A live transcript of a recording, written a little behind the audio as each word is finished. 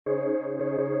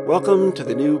Welcome to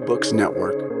the New Books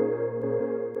Network.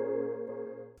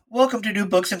 Welcome to New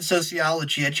Books in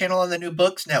Sociology, a channel on the New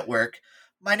Books Network.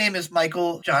 My name is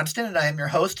Michael Johnston, and I am your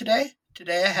host today.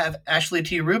 Today I have Ashley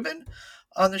T. Rubin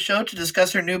on the show to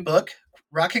discuss her new book,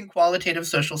 Rocking Qualitative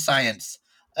Social Science,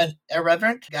 an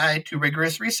irreverent guide to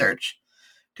rigorous research,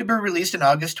 to be released in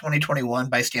August 2021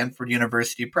 by Stanford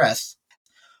University Press.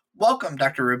 Welcome,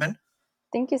 Dr. Rubin.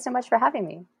 Thank you so much for having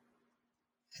me.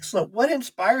 Excellent. What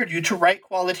inspired you to write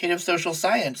qualitative social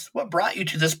science? What brought you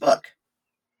to this book?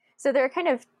 So there are kind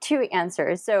of two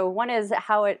answers. So one is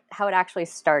how it actually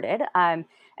started, and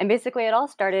basically it all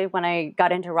started when I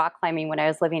got into rock climbing when I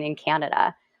was living in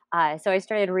Canada. So I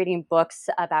started reading books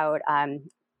about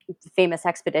famous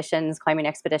expeditions, climbing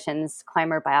expeditions,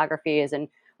 climber biographies, and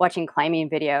watching climbing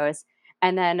videos.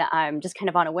 And then just kind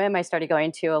of on a whim, I started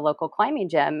going to a local climbing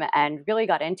gym and really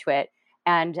got into it.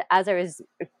 And as I was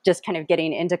just kind of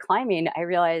getting into climbing, I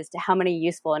realized how many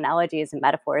useful analogies and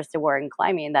metaphors there were in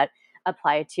climbing that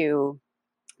apply to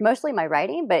mostly my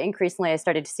writing, but increasingly I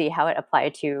started to see how it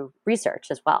applied to research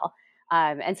as well.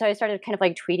 And so I started kind of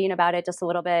like tweeting about it just a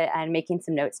little bit and making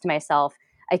some notes to myself.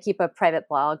 I keep a private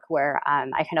blog where I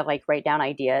kind of like write down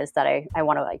ideas that I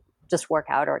want to like just work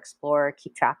out or explore, or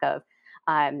keep track of.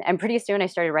 And pretty soon I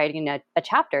started writing a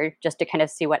chapter just to kind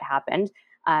of see what happened.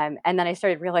 And then I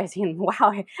started realizing,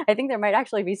 wow, I think there might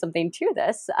actually be something to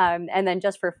this. And then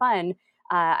just for fun,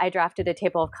 I drafted a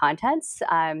table of contents.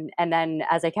 And then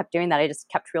as I kept doing that, I just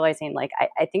kept realizing, like,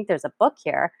 I think there's a book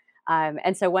here.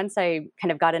 And so once I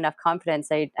kind of got enough confidence,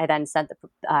 I then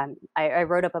I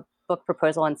wrote up a book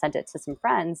proposal and sent it to some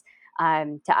friends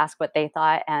to ask what they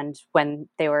thought. And when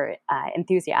they were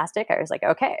enthusiastic, I was like,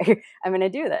 okay, I'm going to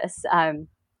do this.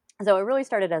 So it really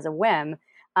started as a whim.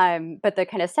 But the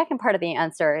kind of second part of the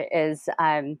answer is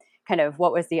kind of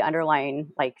what was the underlying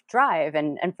like drive,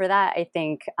 and for that I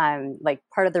think like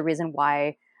part of the reason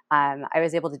why I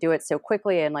was able to do it so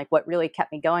quickly and like what really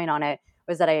kept me going on it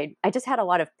was that I just had a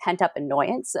lot of pent up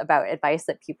annoyance about advice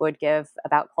that people would give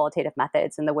about qualitative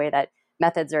methods and the way that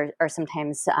methods are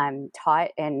sometimes taught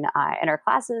in our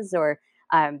classes, or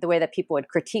the way that people would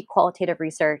critique qualitative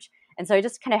research. And so I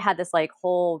just kind of had this like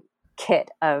whole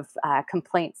kit of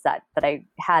complaints that I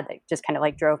had that just kind of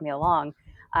like drove me along.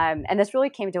 And this really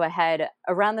came to a head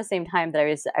around the same time that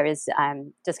I was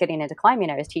just getting into climbing.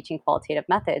 I was teaching qualitative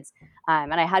methods,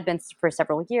 and I had been for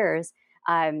several years.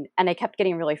 And I kept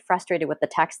getting really frustrated with the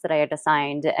text that I had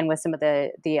assigned and with some of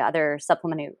the other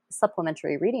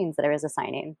supplementary readings that I was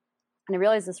assigning. And I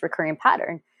realized this recurring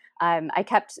pattern. I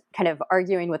kept kind of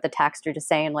arguing with the text, or just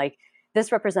saying like,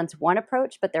 this represents one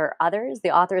approach, but there are others.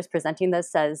 The author is presenting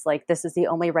this as like, this is the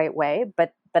only right way,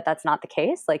 but that's not the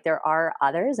case. Like there are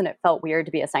others, and it felt weird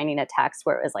to be assigning a text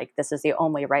where it was like, this is the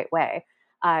only right way.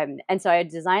 And so I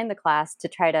designed the class to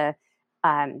try to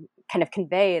kind of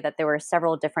convey that there were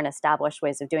several different established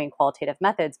ways of doing qualitative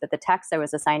methods, but the texts I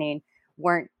was assigning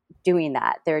weren't doing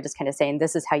that. They were just kind of saying,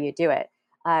 this is how you do it.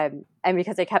 And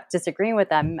because I kept disagreeing with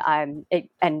them and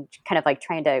kind of like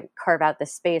trying to carve out the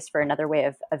space for another way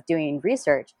of doing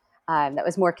research that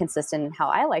was more consistent in how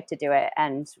I like to do it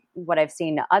and what I've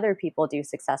seen other people do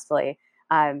successfully.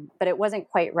 But it wasn't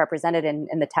quite represented in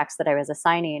the text that I was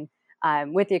assigning,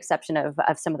 with the exception of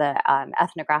some of the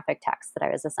ethnographic texts that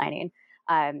I was assigning.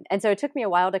 And so it took me a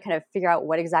while to kind of figure out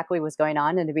what exactly was going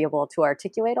on and to be able to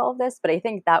articulate all of this. But I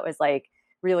think that was like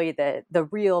really the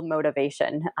real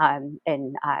motivation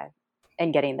in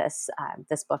getting this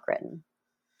book written.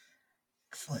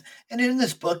 Excellent. And in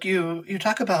this book, you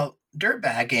talk about dirt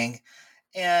bagging,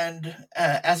 and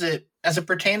as it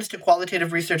pertains to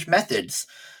qualitative research methods.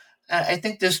 I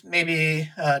think this maybe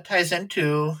ties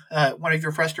into one of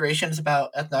your frustrations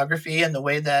about ethnography and the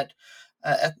way that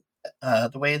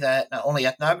not only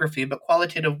ethnography but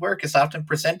qualitative work is often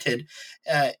presented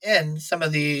in some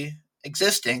of the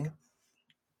existing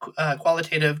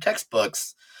qualitative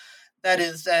textbooks. That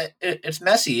is that it's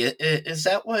messy. Is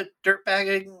that what dirt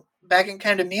bagging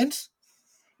kind of means?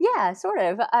 Yeah, sort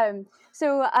of.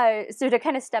 So to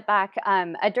kind of step back,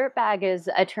 a dirt bag is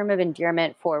a term of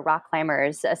endearment for rock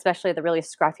climbers, especially the really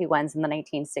scruffy ones in the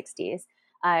 1960s.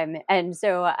 And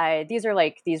so these are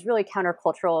like these really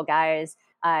countercultural guys.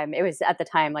 It was at the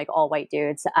time like all white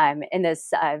dudes in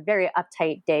this very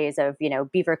uptight days of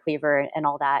Beaver Cleaver and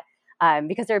all that,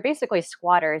 because they're basically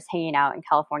squatters hanging out in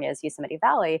California's Yosemite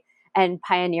Valley and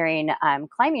pioneering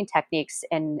climbing techniques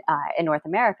in North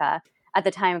America. At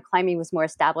the time, climbing was more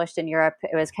established in Europe.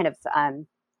 It was kind of,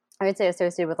 I would say,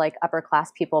 associated with like upper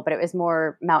class people, but it was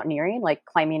more mountaineering, like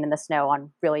climbing in the snow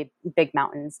on really big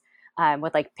mountains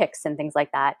with like picks and things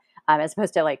like that, as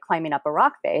opposed to like climbing up a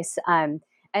rock face.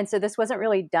 And so this wasn't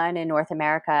really done in North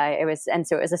America.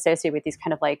 So it was associated with these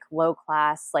kind of like low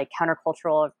class, like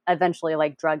countercultural, eventually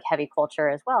like drug heavy culture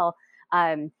as well.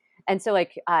 Um, and so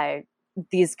like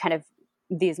these kind of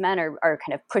these men are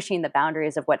kind of pushing the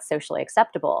boundaries of what's socially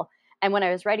acceptable. And when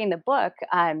I was writing the book,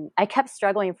 I kept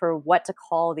struggling for what to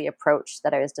call the approach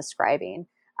that I was describing.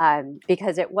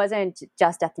 Because it wasn't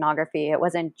just ethnography, it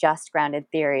wasn't just grounded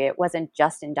theory, it wasn't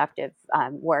just inductive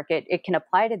work. It can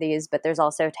apply to these, but there's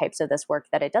also types of this work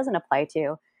that it doesn't apply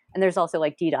to. And there's also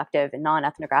like deductive and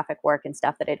non-ethnographic work and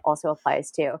stuff that it also applies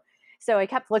to. So I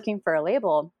kept looking for a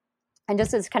label. And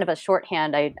just as kind of a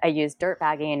shorthand, I used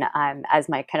dirtbagging as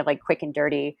my kind of like quick and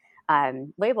dirty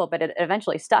label, but it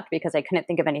eventually stuck because I couldn't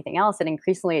think of anything else. And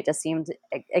increasingly, it just seemed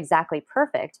exactly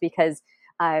perfect because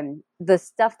the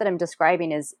stuff that I'm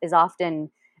describing is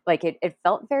often like it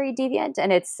felt very deviant,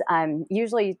 and it's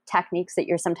usually techniques that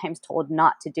you're sometimes told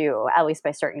not to do, at least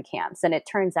by certain camps. And it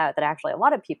turns out that actually a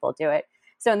lot of people do it.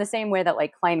 So in the same way that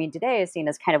like climbing today is seen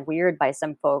as kind of weird by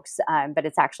some folks, but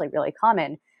it's actually really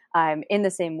common. In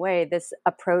the same way, this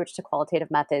approach to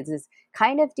qualitative methods is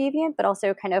kind of deviant, but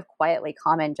also kind of quietly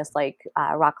common, just like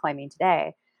rock climbing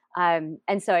today.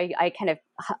 And so I kind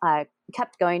of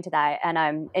kept going to that.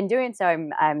 And in doing so,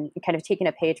 I'm kind of taking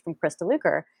a page from Krista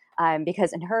Luker,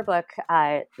 because in her book,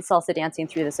 Salsa Dancing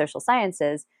Through the Social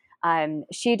Sciences,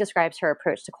 she describes her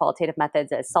approach to qualitative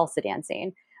methods as salsa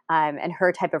dancing. And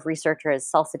her type of researcher is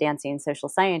salsa dancing social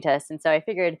scientist. And so I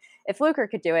figured if Luker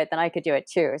could do it, then I could do it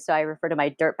too. So I refer to my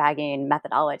dirtbagging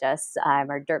methodologists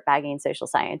or dirtbagging social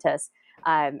scientists.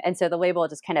 And so the label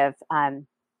just kind of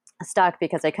stuck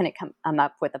because I couldn't come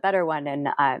up with a better one,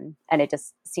 and it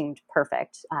just seemed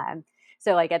perfect.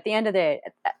 So like at the end of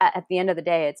the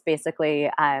day, it's basically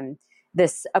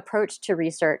this approach to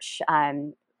research,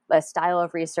 a style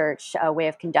of research, a way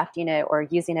of conducting it, or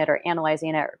using it, or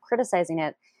analyzing it, or criticizing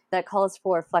it, that calls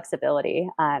for flexibility,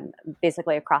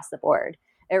 basically across the board.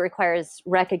 It requires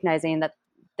recognizing that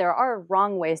there are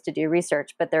wrong ways to do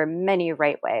research, but there are many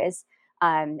right ways.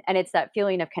 And it's that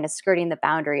feeling of kind of skirting the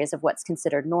boundaries of what's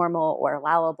considered normal or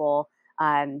allowable,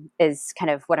 is kind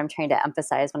of what I'm trying to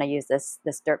emphasize when I use this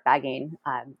dirtbagging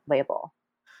label.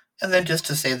 And then just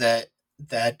to say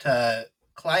that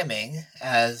climbing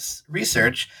as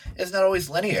research is not always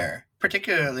linear,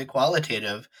 particularly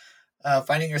qualitative.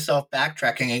 Finding yourself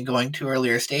backtracking and going to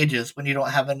earlier stages when you don't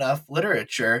have enough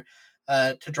literature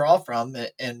to draw from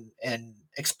and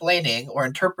explaining or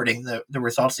interpreting the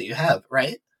results that you have,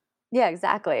 right? Yeah,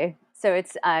 exactly. So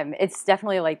it's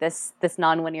definitely like this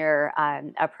nonlinear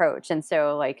approach. And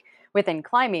so like within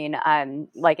climbing,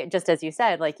 like just as you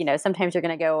said, like, you know, sometimes you're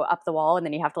going to go up the wall and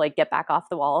then you have to like get back off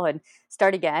the wall and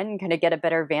start again and kind of get a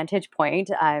better vantage point.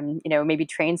 You know, maybe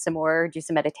train some more, do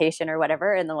some meditation or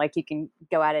whatever, and then like you can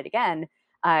go at it again.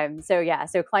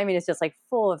 So climbing is just like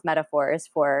full of metaphors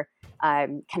for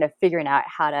kind of figuring out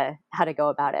how to go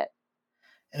about it.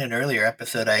 In an earlier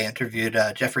episode, I interviewed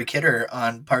Jeffrey Kidder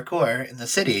on parkour in the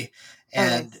city,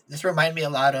 and Nice. this reminded me a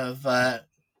lot of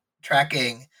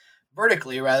tracking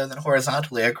vertically rather than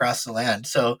horizontally across the land.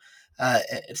 So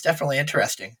it's definitely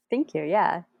interesting. Thank you.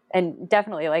 Yeah. And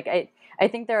definitely like I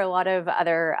think there are a lot of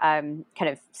other kind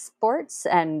of sports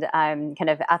and kind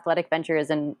of athletic ventures,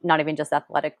 and not even just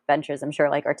athletic ventures, I'm sure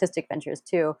like artistic ventures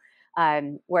too,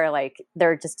 where like there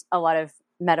are just a lot of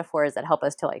metaphors that help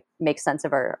us to like make sense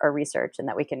of our research, and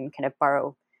that we can kind of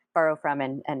borrow from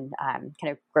and kind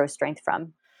of grow strength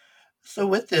from. So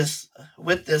with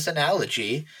this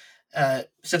analogy,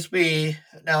 since we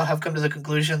now have come to the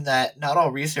conclusion that not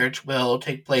all research will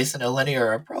take place in a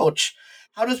linear approach,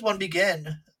 how does one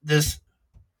begin this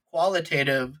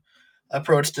qualitative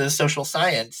approach to social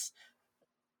science,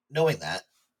 knowing that?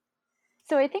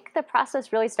 So I think the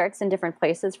process really starts in different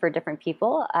places for different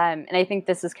people. And I think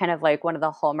this is kind of like one of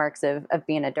the hallmarks of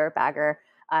being a dirtbagger,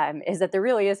 is that there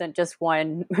really isn't just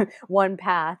one one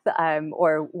path,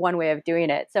 or one way of doing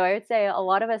it. So I would say a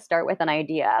lot of us start with an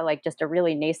idea, like just a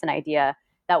really nascent idea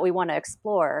that we want to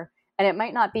explore. And it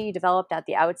might not be developed at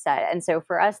the outset. And so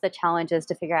for us, the challenge is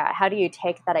to figure out, how do you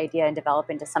take that idea and develop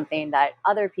into something that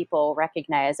other people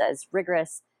recognize as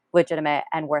rigorous, legitimate,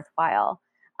 and worthwhile.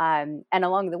 And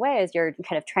along the way, as you're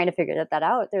kind of trying to figure that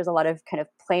out, there's a lot of kind of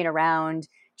playing around,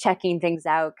 checking things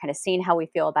out, kind of seeing how we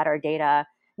feel about our data,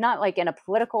 not like in a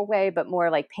political way, but more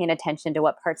like paying attention to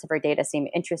what parts of our data seem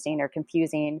interesting or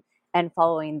confusing, and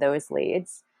following those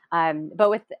leads.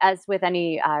 But as with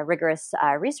any rigorous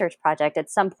research project,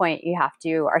 at some point you have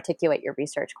to articulate your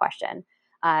research question.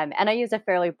 And I use a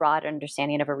fairly broad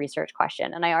understanding of a research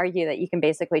question. And I argue that you can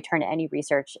basically turn any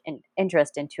research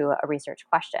interest into a research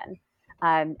question.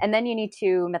 And then you need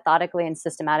to methodically and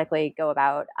systematically go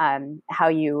about how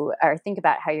you or think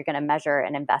about how you're going to measure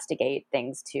and investigate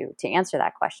things to answer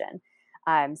that question.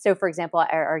 So, for example, I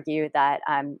argue that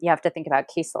you have to think about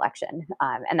case selection,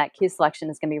 and that case selection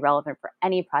is going to be relevant for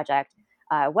any project,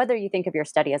 whether you think of your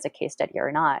study as a case study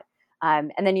or not.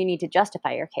 And then you need to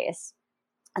justify your case.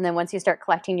 And then once you start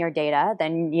collecting your data,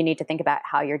 then you need to think about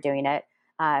how you're doing it,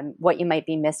 what you might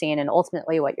be missing, and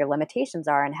ultimately what your limitations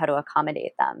are and how to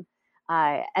accommodate them.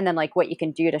 And then like what you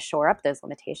can do to shore up those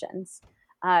limitations.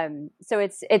 So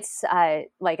it's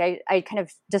like I kind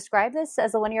of describe this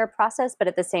as a linear process, but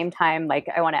at the same time, like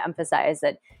I want to emphasize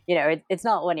that, it's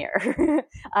not linear.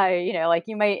 Like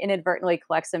you might inadvertently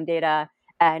collect some data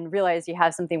and realize you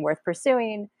have something worth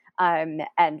pursuing.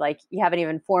 And like you haven't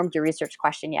even formed your research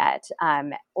question yet.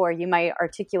 Or you might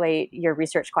articulate your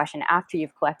research question after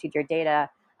you've collected your data.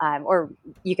 Or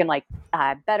you can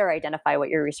better identify what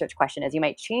your research question is. You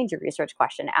might change your research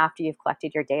question after you've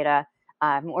collected your data,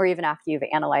 or even after you've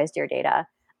analyzed your data.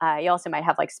 You also might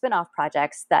have like spin-off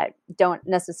projects that don't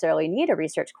necessarily need a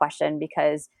research question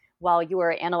because while you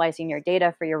were analyzing your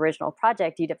data for your original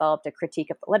project, you developed a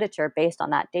critique of the literature based on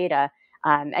that data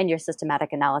and your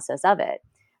systematic analysis of it.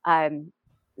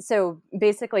 So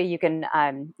basically, you can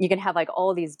have like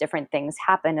all these different things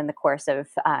happen in the course of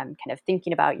kind of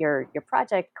thinking about your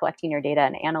project, collecting your data,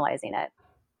 and analyzing it.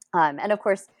 And of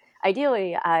course,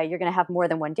 ideally, you're going to have more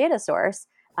than one data source,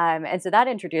 and so that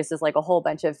introduces like a whole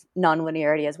bunch of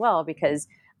nonlinearity as well, because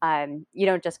you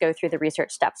don't just go through the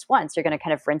research steps once. You're going to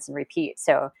kind of rinse and repeat.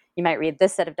 So you might read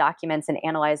this set of documents and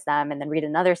analyze them, and then read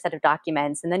another set of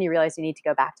documents, and then you realize you need to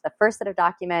go back to the first set of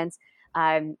documents.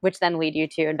 Which then lead you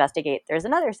to investigate there's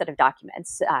another set of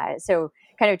documents. So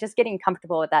kind of just getting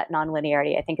comfortable with that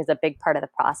nonlinearity, I think, is a big part of the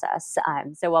process.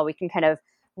 So while we can kind of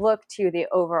look to the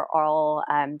overall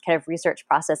kind of research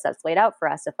process that's laid out for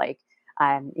us of like,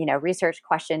 research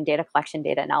question, data collection,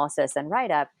 data analysis, and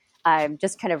write-up,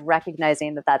 just kind of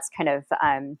recognizing that that's kind of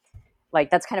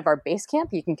that's kind of our base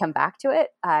camp. You can come back to it,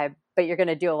 but you're going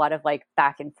to do a lot of like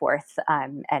back and forth,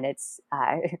 and it's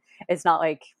not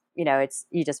like, it's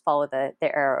you just follow the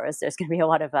arrows. There's going to be a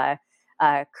lot of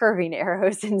curving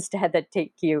arrows instead that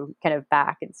take you kind of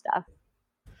back and stuff.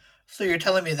 So you're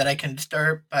telling me that I can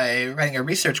start by writing a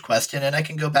research question and I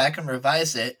can go back and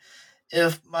revise it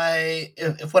if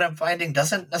what I'm finding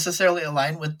doesn't necessarily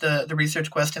align with the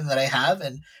research question that I have,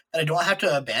 and that I don't have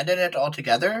to abandon it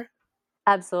altogether?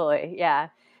 Absolutely, yeah.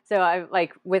 So I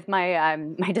like with my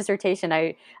my dissertation,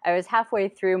 I was halfway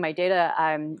through my data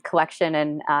collection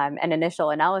and initial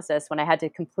analysis when I had to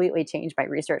completely change my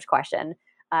research question.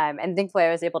 And thankfully,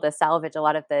 I was able to salvage a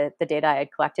lot of the data I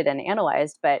had collected and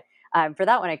analyzed. But for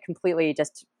that one, I completely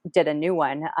just did a new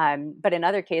one. But in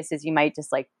other cases, you might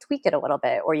just like tweak it a little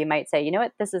bit, or you might say, you know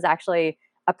what, this is actually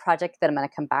a project that I'm going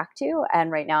to come back to,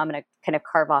 and right now I'm going to kind of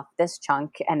carve off this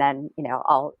chunk, and then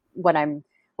I'll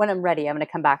when I'm ready, I'm going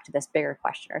to come back to this bigger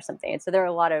question or something. And so there are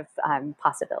a lot of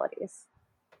possibilities.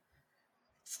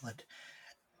 Excellent.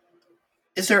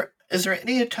 Is there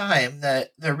any time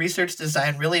that the research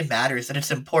design really matters, that it's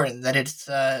important, that it's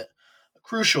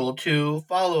crucial to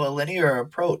follow a linear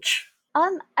approach?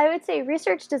 I would say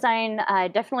research design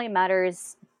definitely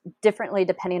matters differently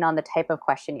depending on the type of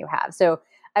question you have. So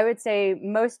I would say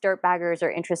most dirtbaggers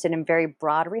are interested in very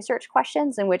broad research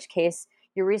questions, in which case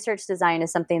your research design is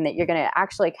something that you're going to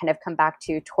actually kind of come back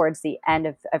to towards the end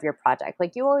of your project.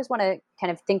 Like you always want to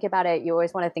kind of think about it. You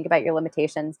always want to think about your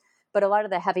limitations, but a lot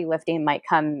of the heavy lifting might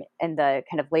come in the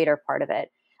kind of later part of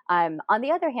it. On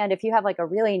the other hand, if you have like a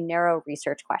really narrow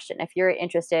research question, if you're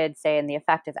interested, say, in the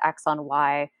effect of X on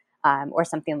Y, or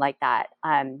something like that,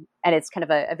 and it's kind of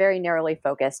a very narrowly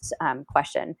focused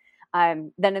question,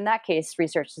 then in that case,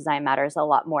 research design matters a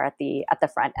lot more at the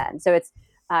front end. So it's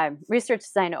research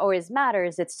design always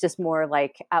matters. It's just more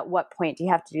like at what point do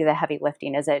you have to do the heavy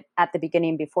lifting? Is it at the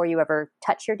beginning before you ever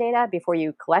touch your data, before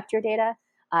you collect your data?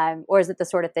 Or is it the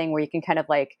sort of thing where you can kind of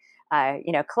like,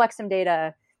 collect some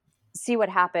data, see what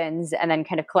happens, and then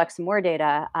kind of collect some more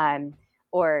data?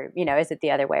 Or, is it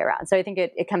the other way around? So I think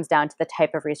it comes down to the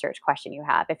type of research question you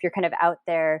have. If you're kind of out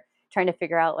there trying to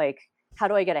figure out like, how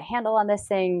do I get a handle on this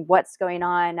thing? What's going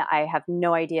on? I have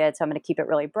no idea, so I'm going to keep it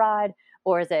really broad.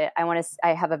 Or is it,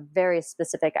 I have a very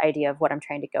specific idea of what I'm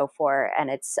trying to go for, and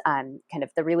it's kind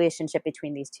of the relationship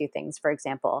between these two things, for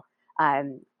example,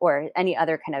 or any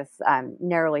other kind of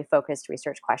narrowly focused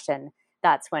research question.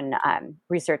 That's when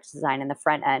research design in the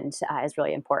front end is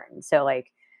really important. So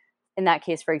like in that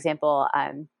case, for example,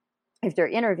 if you're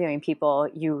interviewing people,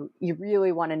 you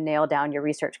really want to nail down your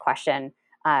research question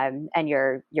and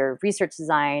your research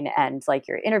design and like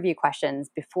your interview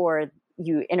questions before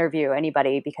you interview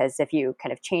anybody, because if you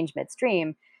kind of change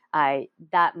midstream,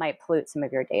 that might pollute some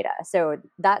of your data. So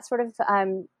that sort of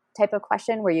type of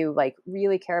question where you like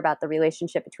really care about the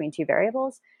relationship between two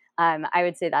variables, I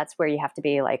would say that's where you have to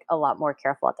be like a lot more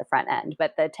careful at the front end.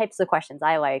 But the types of questions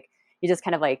I like, you just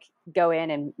kind of like go in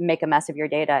and make a mess of your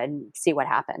data and see what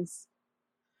happens.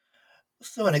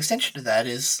 So an extension to that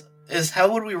is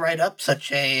how would we write up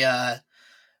such a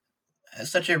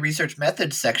research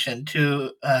methods section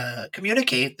to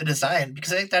communicate the design?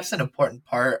 Because I think that's an important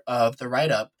part of the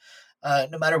write up.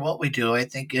 No matter what we do, I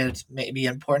think it's maybe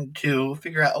important to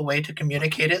figure out a way to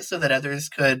communicate it so that others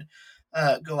could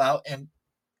go out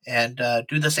and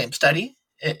do the same study.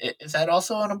 Is that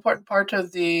also an important part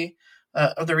of the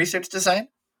research design?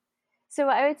 So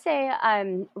I would say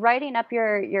writing up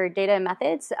your data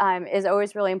methods is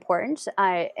always really important.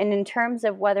 And in terms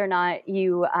of whether or not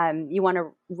you want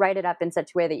to write it up in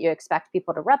such a way that you expect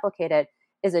people to replicate it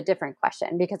is a different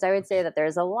question. Because I would say that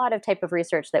there's a lot of type of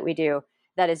research that we do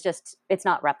that is just, it's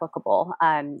not replicable.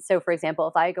 So for example,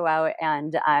 if I go out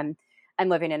and I'm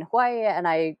living in Hawaii and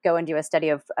I go and do a study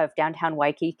of downtown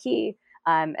Waikiki,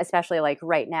 especially like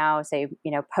right now, say,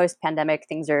 post-pandemic,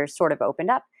 things are sort of opened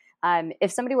up.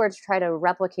 If somebody were to try to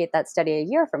replicate that study a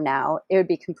year from now, it would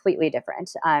be completely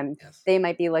different. Yes. They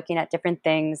might be looking at different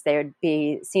things. They would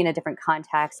be seeing a different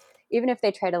context. Even if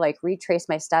they try to like retrace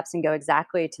my steps and go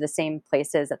exactly to the same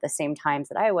places at the same times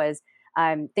that I was,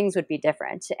 things would be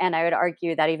different. And I would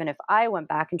argue that even if I went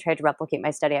back and tried to replicate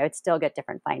my study, I would still get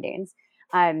different findings.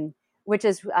 Which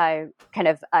is kind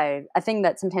of a thing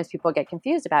that sometimes people get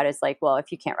confused about, is like, well,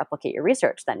 if you can't replicate your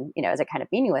research, then, is it kind of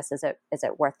meaningless? Is it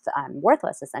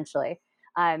worthless, essentially?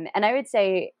 And I would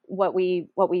say what we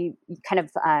kind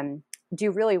of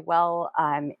do really well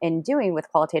in doing with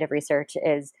qualitative research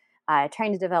is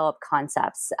trying to develop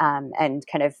concepts and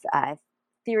kind of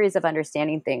theories of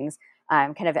understanding things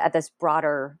kind of at this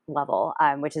broader level,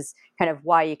 which is kind of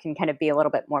why you can kind of be a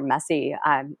little bit more messy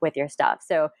with your stuff.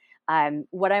 So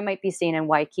what I might be seeing in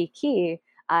Waikiki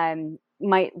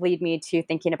might lead me to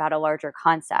thinking about a larger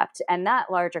concept. And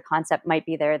that larger concept might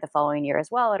be there the following year as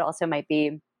well. It also might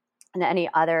be in any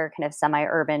other kind of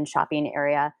semi-urban shopping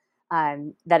area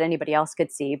that anybody else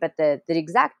could see. But the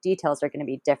exact details are going to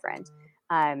be different.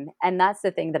 And that's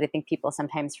the thing that I think people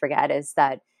sometimes forget, is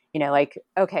that, like,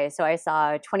 okay, so I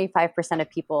saw 25% of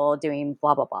people doing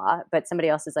blah, blah, blah. But somebody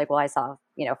else is like, well, I saw,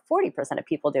 40% of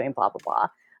people doing blah, blah, blah.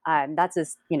 That's a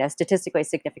statistically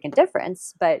significant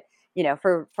difference, but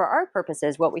for our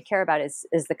purposes, what we care about is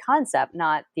the concept,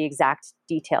 not the exact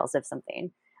details of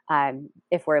something.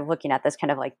 If we're looking at this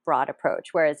kind of like broad approach,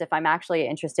 whereas if I'm actually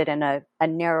interested in a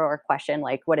narrower question,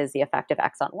 like what is the effect of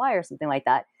X on Y or something like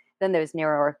that, then those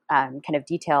narrower kind of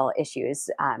detail issues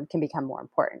can become more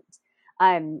important.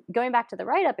 Going back to the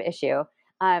write-up issue.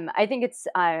 I think it's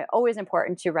always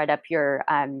important to write up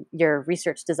your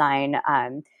research design.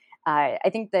 I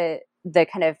think the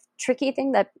kind of tricky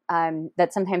thing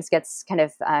that sometimes gets kind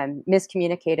of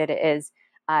miscommunicated is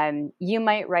you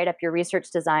might write up your research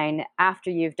design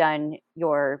after you've done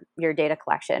your data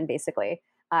collection, basically,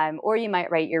 or you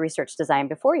might write your research design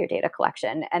before your data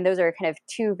collection, and those are kind of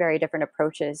two very different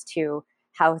approaches to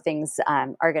how things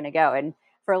are going to go. And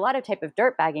for a lot of type of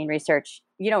dirt bagging research,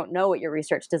 you don't know what your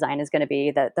research design is going to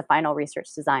be, the final research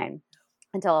design,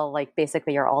 until like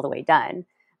basically you're all the way done.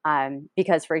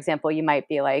 Because, for example, you might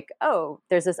be like, oh,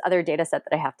 there's this other data set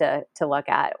that I have to look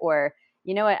at, or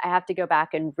you know what, I have to go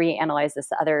back and reanalyze this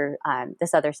other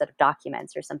set of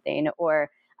documents or something, or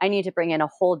I need to bring in a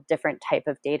whole different type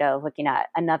of data looking at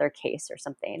another case or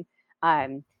something.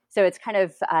 So it's kind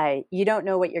of, you don't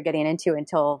know what you're getting into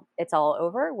until it's all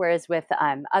over. Whereas with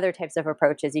other types of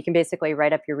approaches, you can basically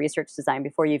write up your research design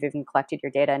before you've even collected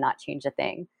your data and not change a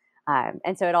thing.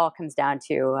 And so it all comes down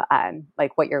to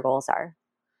like what your goals are.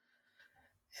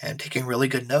 And taking really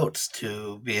good notes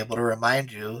to be able to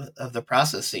remind you of the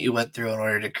process that you went through in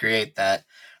order to create that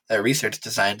research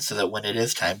design, so that when it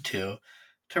is time to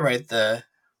write the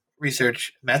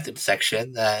research method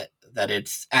section, that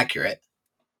it's accurate.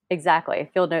 Exactly.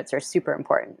 Field notes are super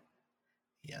important.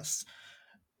 Yes.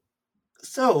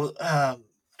 So,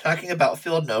 talking about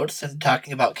field notes and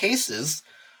talking about cases,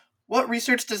 what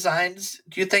research designs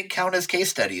do you think count as case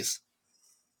studies?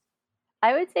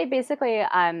 I would say basically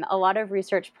a lot of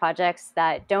research projects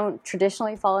that don't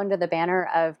traditionally fall under the banner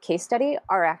of case study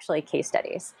are actually case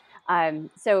studies.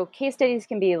 So case studies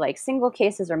can be like single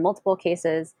cases or multiple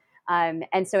cases.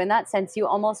 And so in that sense, you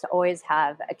almost always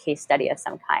have a case study of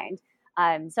some kind.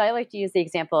 So I like to use the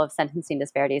example of sentencing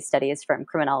disparities studies from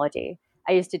criminology.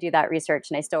 I used to do that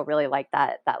research and I still really like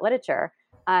that literature.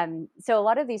 So a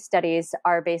lot of these studies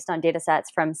are based on data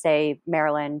sets from, say,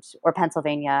 Maryland or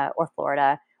Pennsylvania or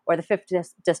Florida or the Fifth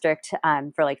District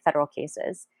for like federal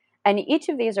cases. And each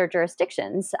of these are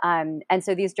jurisdictions. And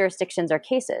so these jurisdictions are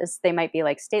cases. They might be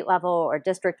like state level or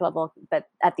district level, but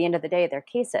at the end of the day, they're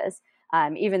cases,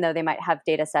 even though they might have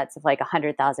data sets of like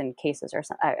 100,000 cases or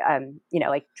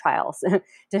like trials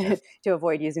to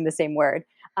avoid using the same word.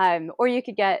 Or you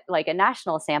could get like a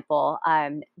national sample,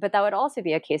 but that would also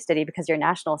be a case study because your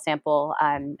national sample,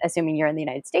 assuming you're in the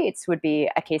United States, would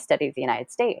be a case study of the United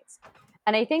States.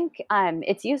 And I think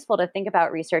it's useful to think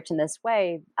about research in this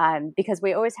way because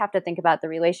we always have to think about the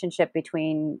relationship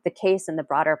between the case and the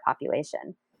broader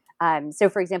population. So,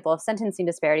 for example, if sentencing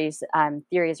disparities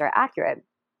theories are accurate,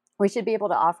 we should be able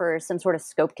to offer some sort of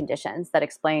scope conditions that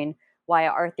explain why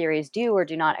our theories do or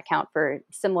do not account for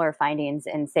similar findings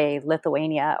in, say,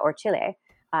 Lithuania or Chile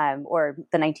or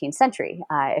the 19th century,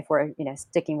 if we're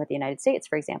sticking with the United States,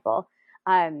 for example.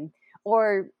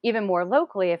 Or even more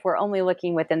locally, if we're only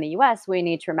looking within the US, we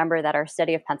need to remember that our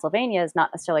study of Pennsylvania is not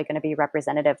necessarily going to be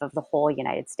representative of the whole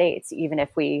United States, even if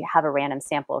we have a random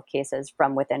sample of cases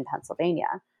from within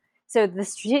Pennsylvania. So the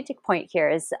strategic point here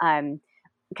is kind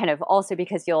of also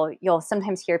because you'll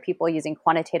sometimes hear people using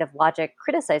quantitative logic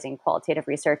criticizing qualitative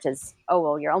research as, oh,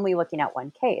 well, you're only looking at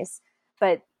one case.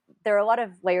 But there are a lot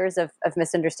of layers of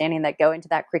misunderstanding that go into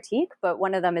that critique, but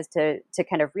one of them is to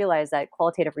kind of realize that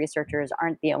qualitative researchers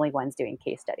aren't the only ones doing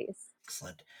case studies.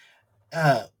 Excellent.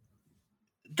 I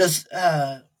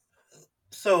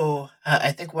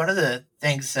think one of the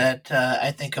things that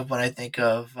I think of when I think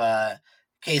of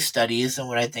case studies and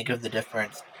when I think of the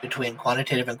difference between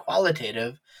quantitative and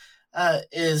qualitative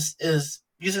is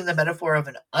using the metaphor of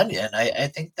an onion. I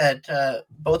think that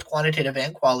both quantitative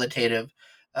and qualitative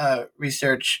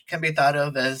research can be thought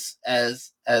of as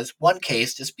one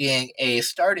case, just being a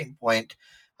starting point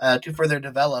to further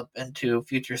develop into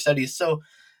future studies. So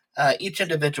each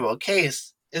individual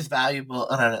case is valuable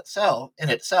in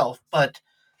itself, but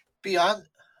beyond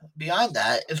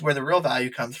that is where the real value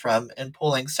comes from in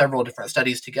pulling several different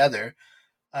studies together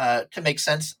to make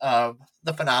sense of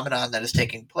the phenomenon that is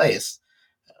taking place.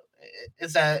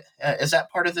 Is that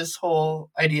part of this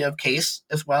whole idea of case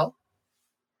as well?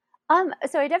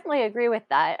 So I definitely agree with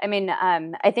that. I mean,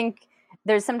 I think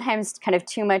there's sometimes kind of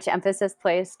too much emphasis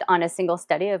placed on a single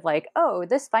study of like, oh,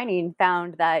 this finding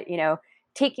found that,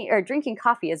 taking or drinking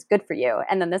coffee is good for you.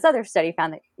 And then this other study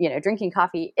found that, drinking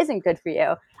coffee isn't good for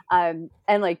you. And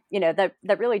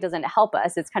that really doesn't help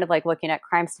us. It's kind of like looking at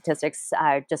crime statistics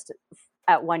just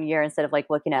at 1 year instead of like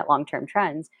looking at long-term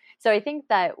trends. So I think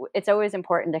that it's always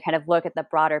important to kind of look at the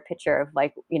broader picture of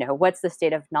like, what's the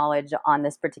state of knowledge on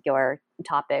this particular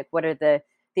topic? What are the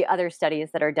other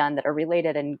studies that are done that are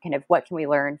related, and kind of what can we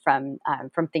learn from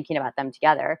thinking about them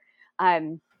together?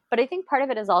 But I think part of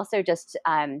it is also just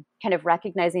kind of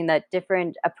recognizing that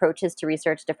different approaches to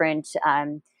research, different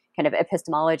kind of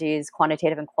epistemologies,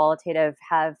 quantitative and qualitative,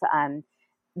 have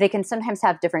they can sometimes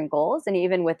have different goals, and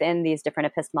even within these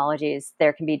different epistemologies,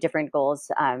 there can be different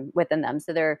goals within them.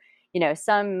 So there,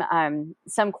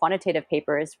 some quantitative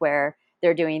papers where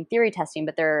they're doing theory testing,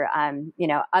 but there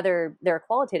are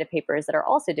qualitative papers that are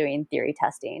also doing theory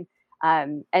testing.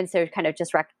 And so kind of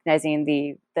just recognizing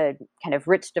the kind of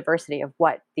rich diversity of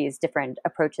what these different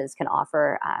approaches can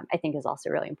offer, I think is also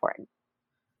really important.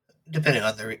 Depending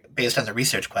on based on the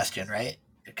research question, right?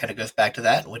 It kind of goes back to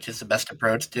that, which is the best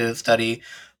approach to study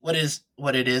what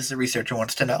it is the researcher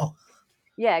wants to know.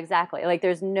 Yeah, exactly. Like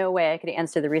there's no way I could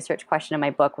answer the research question in my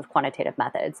book with quantitative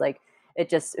methods. Like it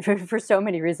just, for so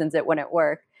many reasons, it wouldn't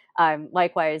work.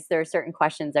 Likewise, there are certain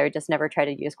questions I would just never try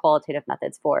to use qualitative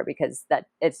methods for because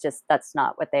that's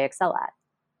not what they excel at.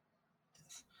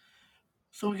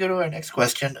 So we go to our next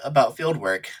question about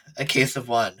fieldwork, a case of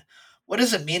one. What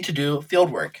does it mean to do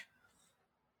fieldwork?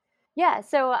 Yeah,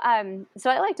 so I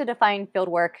like to define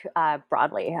fieldwork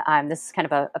broadly. This is kind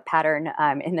of a pattern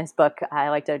in this book. I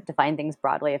like to define things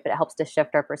broadly if it helps to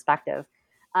shift our perspective.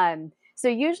 So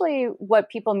usually what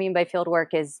people mean by fieldwork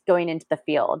is going into the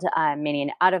field,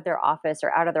 meaning out of their office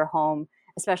or out of their home,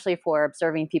 especially for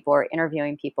observing people or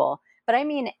interviewing people. But I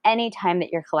mean any time that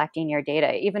you're collecting your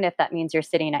data, even if that means you're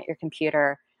sitting at your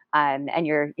computer and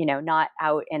you're not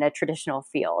out in a traditional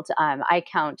field. I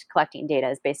count collecting data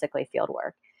as basically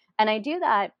fieldwork. And I do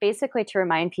that basically to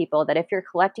remind people that if you're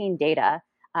collecting data,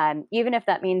 even if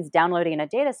that means downloading a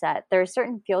data set, there are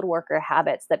certain field worker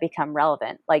habits that become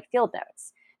relevant, like field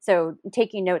notes. So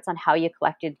taking notes on how you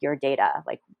collected your data,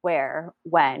 like where,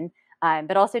 when,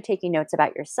 but also taking notes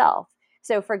about yourself.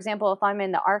 So for example, if I'm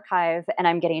in the archive and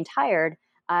I'm getting tired,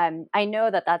 I know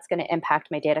that that's going to impact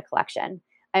my data collection.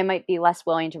 I might be less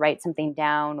willing to write something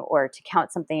down or to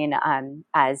count something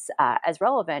as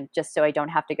relevant, just so I don't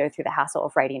have to go through the hassle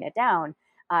of writing it down.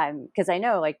 Because I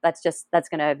know like that's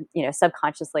going to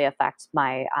subconsciously affect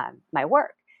my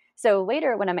work. So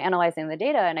later, when I'm analyzing the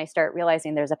data and I start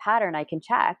realizing there's a pattern I can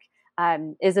check,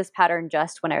 is this pattern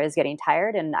just when I was getting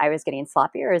tired and I was getting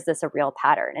sloppy, or is this a real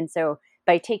pattern? And so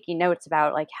by taking notes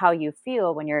about like how you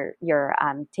feel when you're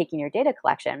taking your data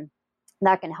collection,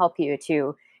 that can help you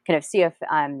to kind of see if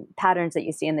patterns that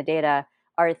you see in the data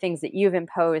are things that you've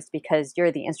imposed because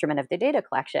you're the instrument of the data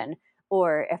collection,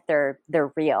 or if they're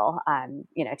real,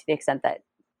 to the extent that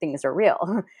things are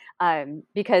real.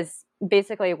 Because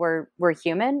basically we're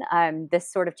human.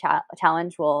 This sort of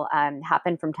challenge will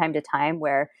happen from time to time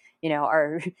where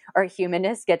our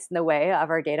humanness gets in the way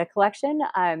of our data collection.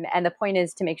 And the point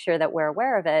is to make sure that we're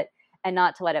aware of it and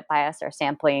not to let it bias our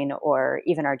sampling or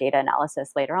even our data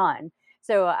analysis later on.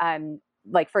 So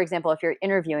like, for example, if you're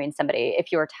interviewing somebody,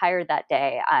 if you were tired that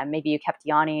day, maybe you kept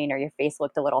yawning or your face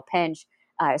looked a little pinched,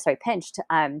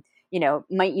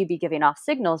 might you be giving off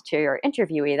signals to your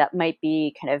interviewee that might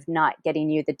be kind of not getting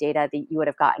you the data that you would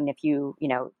have gotten if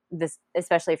this,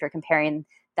 especially if you're comparing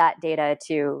that data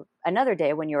to another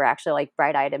day when you were actually like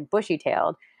bright-eyed and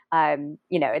bushy-tailed.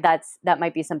 That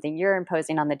might be something you're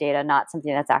imposing on the data, not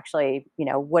something that's actually,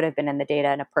 would have been in the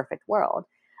data in a perfect world.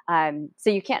 So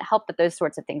you can't help but those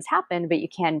sorts of things happen, but you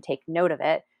can take note of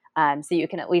it. So you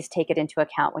can at least take it into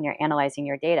account when you're analyzing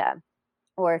your data.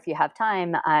 Or if you have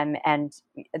time and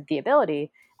the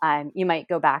ability, you might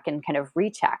go back and kind of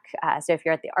recheck. So if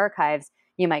you're at the archives,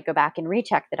 you might go back and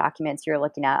recheck the documents you're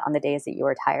looking at on the days that you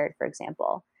were tired, for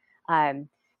example.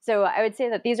 So I would say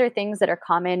that these are things that are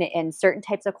common in certain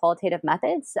types of qualitative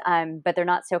methods, but they're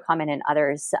not so common in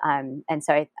others. And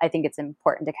so I think it's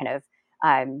important to kind of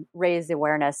raise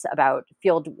awareness about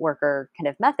field worker kind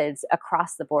of methods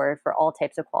across the board for all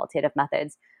types of qualitative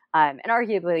methods. And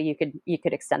arguably, you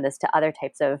could extend this to other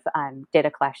types of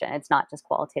data collection. It's not just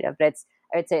qualitative, but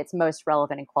I would say it's most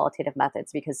relevant in qualitative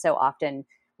methods because so often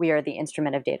we are the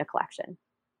instrument of data collection.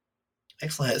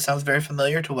 Excellent. It sounds very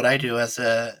familiar to what I do as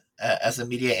a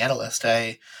media analyst.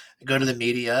 I go to the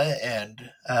media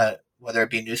and whether it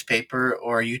be newspaper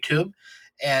or YouTube,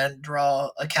 and draw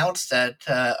accounts that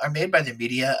are made by the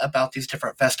media about these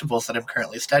different festivals that I'm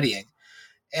currently studying.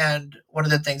 And one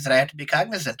of the things that I have to be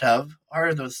cognizant of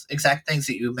are those exact things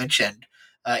that you mentioned.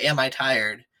 Am I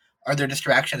tired? Are there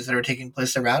distractions that are taking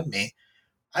place around me?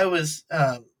 I was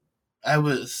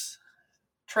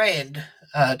trained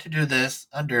to do this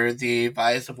under the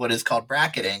vise of what is called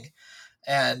bracketing,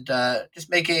 and just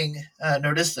making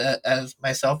notice as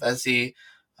myself as the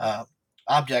uh,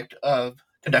 object of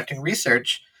conducting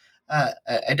research.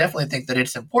 I definitely think that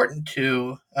it's important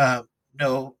to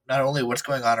know not only what's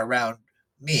going on around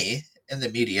me in the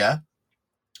media,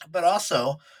 but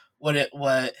also what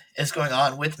is going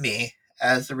on with me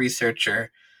as the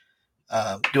researcher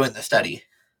doing the study.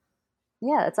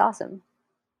 Yeah, that's awesome.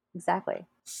 Exactly.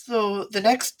 So the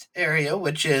next area,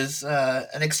 which is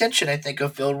an extension, I think,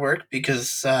 of fieldwork,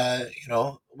 because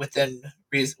within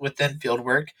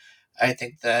fieldwork, I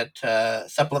think that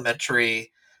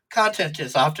supplementary content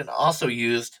is often also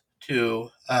used to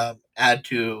add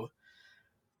to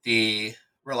the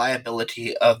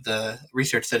reliability of the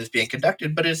research that is being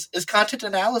conducted. But is content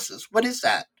analysis, what is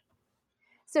that?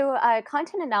 So,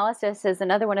 content analysis is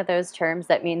another one of those terms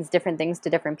that means different things to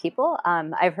different people.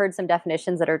 I've heard some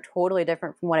definitions that are totally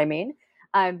different from what I mean.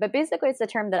 But basically, it's a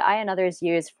term that I and others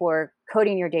use for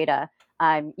coding your data,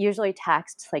 usually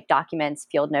text like documents,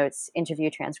 field notes, interview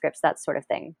transcripts, that sort of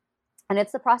thing. And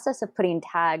it's the process of putting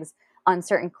tags on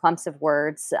certain clumps of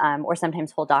words or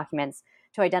sometimes whole documents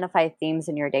to identify themes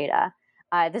in your data.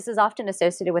 This is often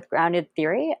associated with grounded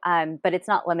theory, but it's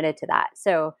not limited to that.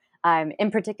 So, in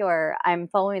particular, I'm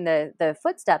following the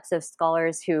footsteps of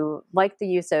scholars who like the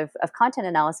use of content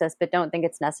analysis, but don't think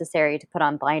it's necessary to put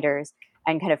on blinders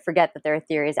and kind of forget that there are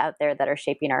theories out there that are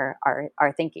shaping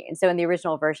our thinking. And so in the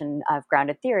original version of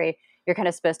grounded theory, you're kind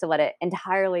of supposed to let it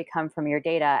entirely come from your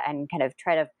data and kind of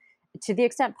try to the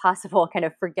extent possible, kind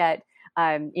of forget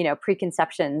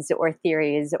preconceptions or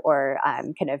theories or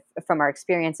kind of from our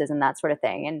experiences and that sort of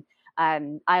thing.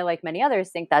 And I, like many others,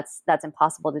 think that's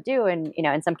impossible to do, and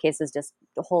in some cases just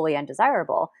wholly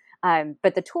undesirable.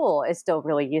 But the tool is still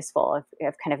really useful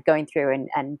of kind of going through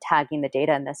and tagging the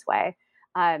data in this way.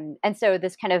 And so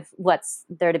this kind of lets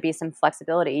there to be some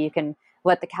flexibility. You can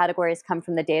let the categories come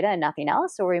from the data and nothing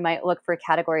else, or we might look for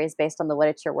categories based on the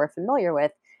literature we're familiar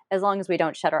with, as long as we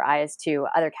don't shut our eyes to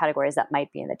other categories that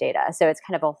might be in the data. So it's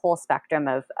kind of a whole spectrum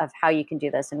of how you can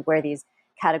do this and where these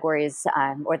categories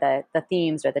or the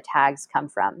themes or the tags come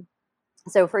from.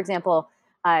 So, for example,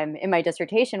 In my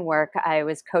dissertation work, I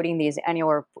was coding these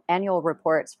annual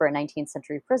reports for a 19th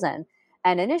century prison.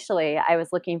 And initially, I was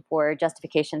looking for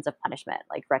justifications of punishment,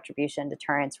 like retribution,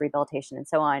 deterrence, rehabilitation, and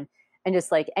so on. And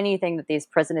just like anything that these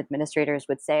prison administrators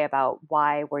would say about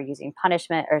why we're using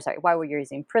why we're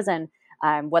using prison,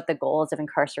 what the goals of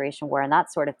incarceration were, and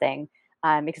that sort of thing,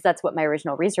 because that's what my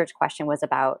original research question was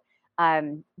about.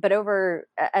 But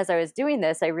as I was doing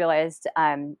this, I realized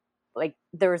like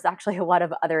there was actually a lot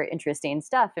of other interesting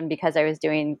stuff. And because I was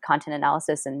doing content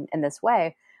analysis in this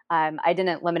way, I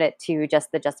didn't limit it to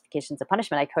just the justifications of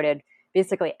punishment. I coded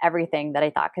basically everything that I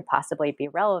thought could possibly be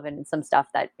relevant and some stuff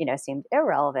that, seemed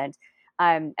irrelevant.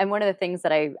 And one of the things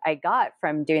that I got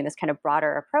from doing this kind of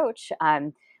broader approach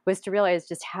was to realize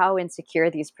just how insecure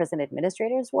these prison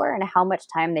administrators were and how much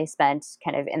time they spent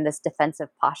kind of in this defensive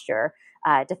posture,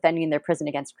 defending their prison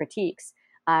against critiques.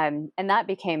 And that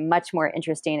became much more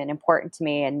interesting and important to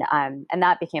me. And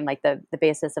that became like the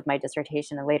basis of my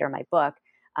dissertation and later my book.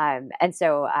 And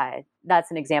so that's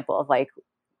an example of like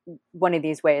one of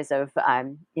these ways of,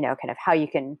 kind of how you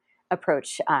can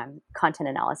approach content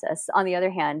analysis. On the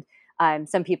other hand,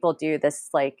 some people do this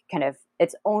like kind of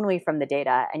it's only from the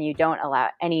data and you don't allow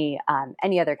any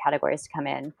other categories to come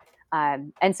in.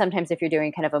 And sometimes if you're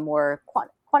doing kind of a more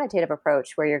quantitative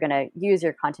approach where you're going to use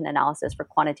your content analysis for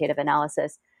quantitative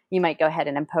analysis, you might go ahead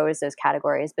and impose those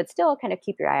categories, but still kind of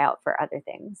keep your eye out for other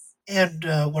things. And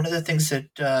one of the things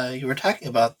that you were talking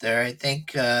about there, I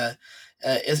think,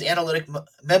 is analytic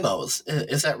memos.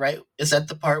 Is that right? Is that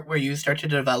the part where you start to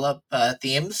develop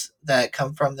themes that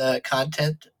come from the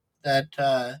content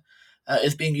that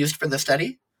is being used for the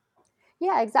study?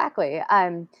 Yeah, exactly.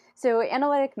 So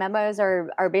analytic memos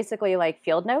are basically like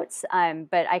field notes,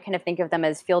 but I kind of think of them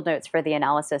as field notes for the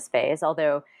analysis phase.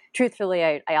 Although, truthfully,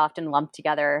 I often lump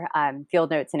together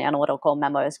field notes and analytical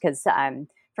memos because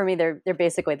for me they're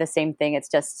basically the same thing. It's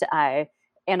just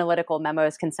analytical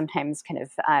memos can sometimes kind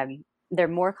of they're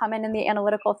more common in the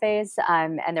analytical phase,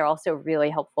 and they're also really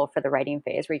helpful for the writing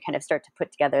phase where you kind of start to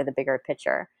put together the bigger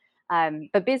picture.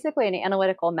 But basically, an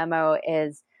analytical memo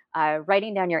is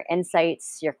writing down your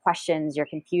insights, your questions, your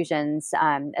confusions,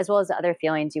 as well as other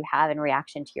feelings you have in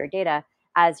reaction to your data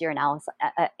as you're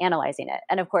analyzing it.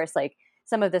 And of course, like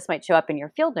some of this might show up in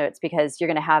your field notes because you're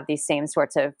going to have these same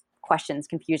sorts of questions,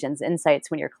 confusions, insights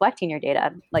when you're collecting your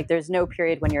data. Like there's no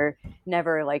period when you're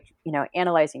never like,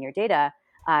 analyzing your data,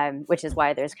 which is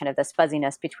why there's kind of this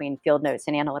fuzziness between field notes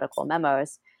and analytical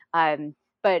memos.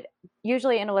 But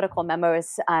usually analytical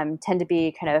memos tend to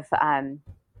be kind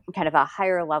of a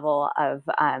higher level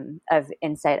of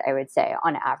insight, I would say,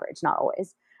 on average, not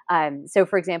always. So,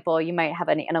 for example, you might have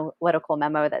an analytical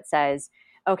memo that says,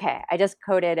 okay, I just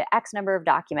coded X number of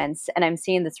documents and I'm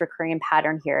seeing this recurring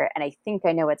pattern here and I think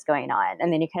I know what's going on.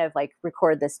 And then you kind of like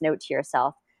record this note to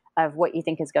yourself of what you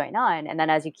think is going on. And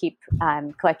then as you keep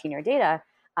collecting your data,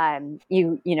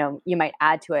 you might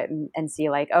add to it and see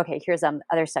like, okay, here's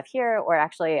other stuff here, or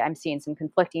actually I'm seeing some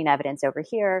conflicting evidence over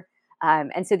here.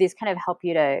 And so these kind of help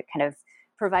you to kind of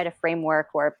provide a framework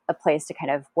or a place to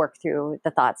kind of work through the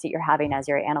thoughts that you're having as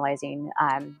you're analyzing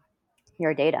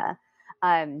your data.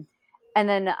 And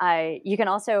then you can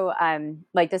also,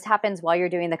 like this happens while you're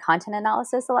doing the content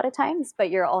analysis a lot of times, but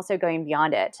you're also going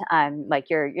beyond it. Like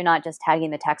you're not just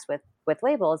tagging the text with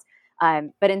labels,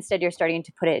 but instead you're starting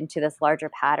to put it into this larger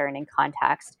pattern and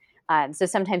context. So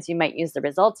sometimes you might use the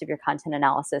results of your content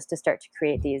analysis to start to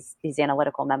create these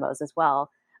analytical memos as well,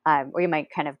 where you might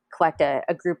kind of collect a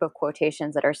group of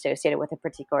quotations that are associated with a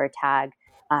particular tag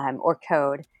or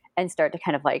code and start to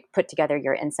kind of like put together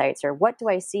your insights or what do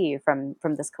I see from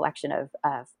this collection of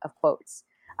quotes.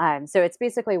 So it's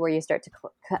basically where you start to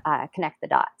connect the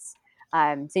dots.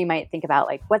 So you might think about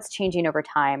like what's changing over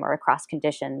time or across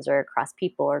conditions or across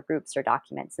people or groups or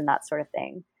documents and that sort of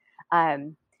thing.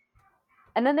 And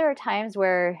then there are times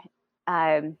where,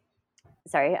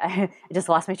 sorry, I just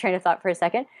lost my train of thought for a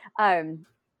second.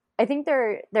 I think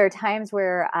there are times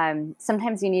where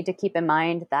sometimes you need to keep in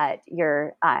mind that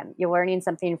you're learning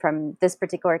something from this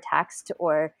particular text,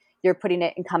 or you're putting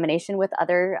it in combination with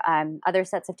other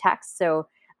sets of text. So,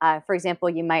 for example,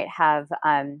 you might have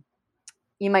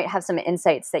some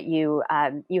insights that you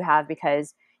have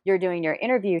because you're doing your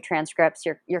interview transcripts,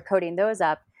 you're coding those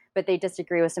up, but they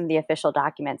disagree with some of the official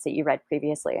documents that you read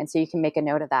previously, and so you can make a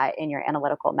note of that in your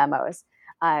analytical memos.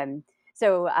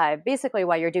 So basically,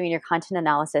 while you're doing your content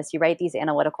analysis, you write these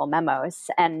analytical memos.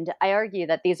 And I argue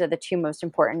that these are the two most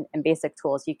important and basic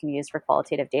tools you can use for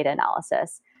qualitative data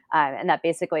analysis. And that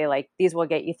basically, like, these will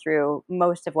get you through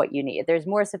most of what you need. There's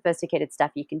more sophisticated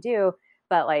stuff you can do,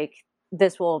 but like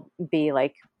this will be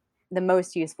like the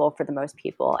most useful for the most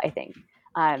people, I think.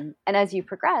 And as you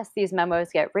progress, these memos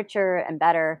get richer and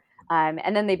better.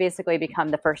 And then they basically become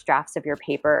the first drafts of your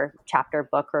paper, chapter,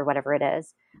 book, or whatever it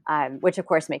is, which of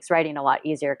course makes writing a lot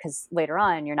easier because later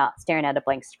on you're not staring at a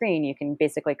blank screen. You can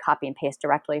basically copy and paste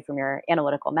directly from your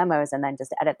analytical memos and then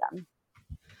just edit them.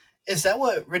 Is that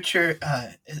what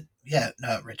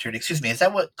not Richard, excuse me. Is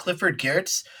that what Clifford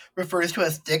Geertz refers to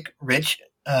as thick, rich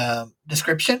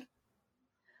description?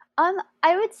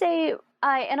 I would say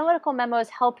analytical memos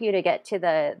help you to get to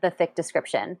the thick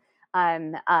description.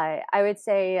 I would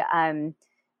say,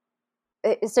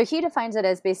 so he defines it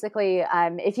as basically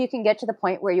if you can get to the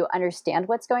point where you understand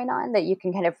what's going on, that you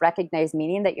can kind of recognize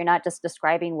meaning, that you're not just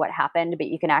describing what happened, but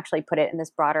you can actually put it in this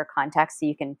broader context so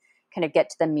you can kind of get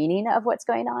to the meaning of what's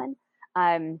going on.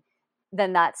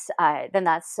 Then that's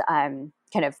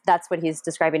kind of that's what he's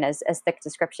describing as thick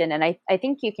description. And I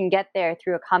think you can get there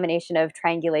through a combination of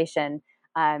triangulation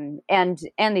and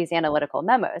these analytical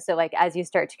memos. So like as you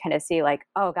start to kind of see like,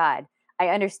 oh God, I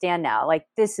understand now. Like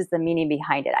this is the meaning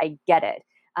behind it. I get it.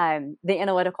 The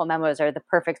analytical memos are the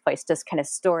perfect place to kind of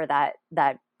store that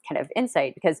kind of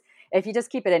insight, because if you just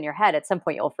keep it in your head, at some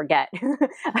point you'll forget,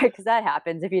 because that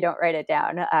happens if you don't write it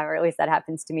down, or at least that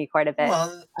happens to me quite a bit.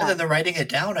 Well, and then the writing it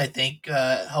down, I think,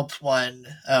 helps one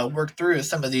work through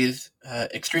some of these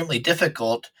extremely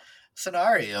difficult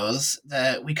scenarios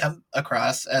that we come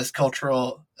across as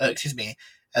cultural,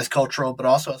 but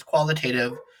also as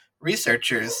qualitative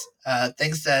researchers.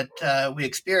 Things that we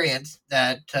experience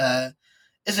that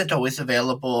isn't always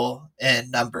available in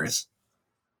numbers.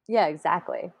 Yeah,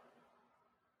 exactly.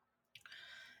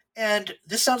 And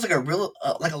this sounds like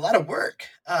like a lot of work.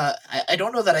 I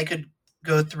don't know that I could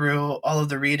go through all of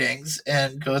the readings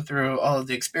and go through all of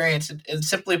the experience and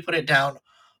simply put it down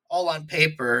all on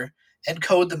paper and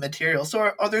code the material.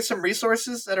 So are there some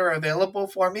resources that are available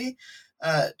for me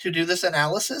to do this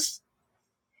analysis?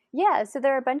 Yeah, so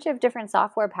there are a bunch of different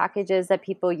software packages that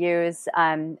people use.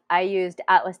 I used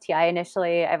Atlas TI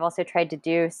initially. I've also tried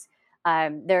Deduce.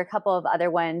 There are a couple of other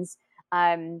ones.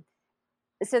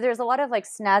 So there's a lot of like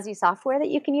snazzy software that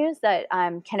you can use that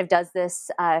kind of does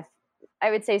this, I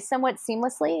would say, somewhat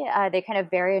seamlessly. They kind of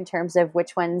vary in terms of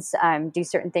which ones do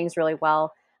certain things really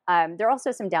well. There are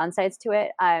also some downsides to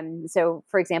it. So,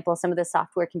 for example, some of the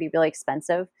software can be really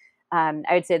expensive. I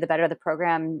would say the better the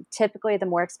program, typically the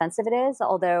more expensive it is,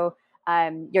 although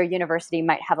your university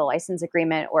might have a license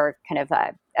agreement or kind of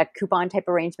a coupon type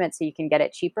arrangement so you can get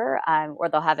it cheaper, or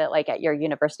they'll have it like at your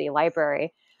university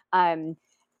library.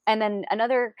 And then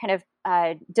another kind of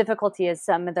difficulty is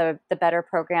some of the better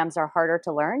programs are harder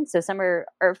to learn. So some are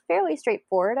fairly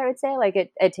straightforward, I would say. Like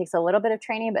it takes a little bit of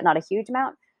training, but not a huge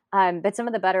amount. But some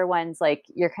of the better ones, like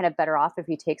you're kind of better off if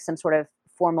you take some sort of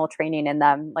formal training in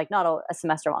them, like not a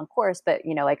semester long course, but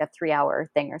like a 3-hour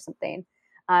thing or something.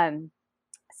 But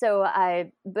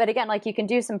again, like you can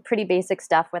do some pretty basic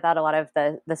stuff without a lot of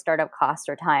the startup cost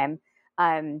or time.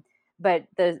 But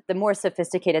the more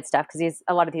sophisticated stuff, because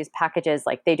a lot of these packages,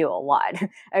 like they do a lot.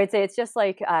 I would say it's just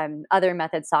like other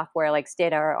method software like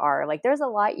Stata or R. Like there's a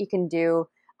lot you can do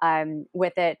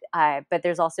with it, but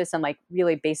there's also some like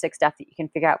really basic stuff that you can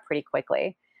figure out pretty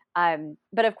quickly.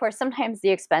 But of course, sometimes the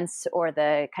expense or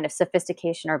the kind of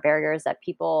sophistication or barriers that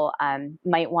people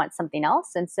might want something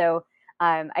else. And so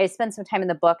I spend some time in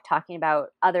the book talking about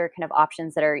other kind of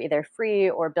options that are either free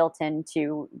or built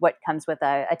into what comes with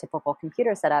a typical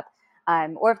computer setup.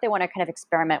 Or if they want to kind of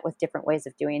experiment with different ways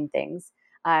of doing things.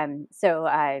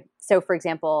 So for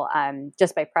example,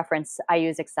 just by preference, I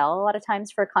use Excel a lot of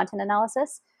times for content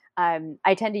analysis.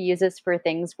 I tend to use this for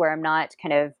things where I'm not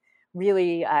kind of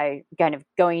really kind of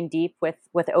going deep with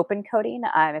open coding.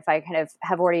 If I kind of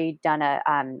have already done a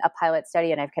pilot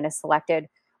study and I've kind of selected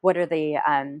what are the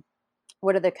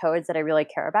codes that I really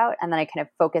care about, and then I kind of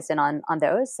focus in on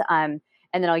those. And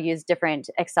then I'll use different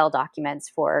Excel documents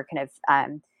for kind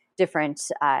of different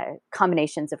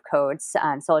combinations of codes.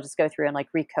 So I'll just go through and like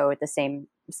recode the same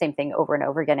thing over and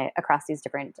over again across these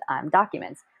different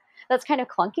documents. That's kind of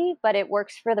clunky, but it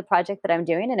works for the project that I'm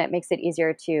doing, and it makes it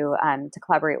easier to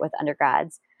collaborate with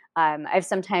undergrads. I've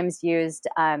sometimes used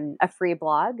a free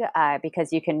blog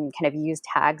because you can kind of use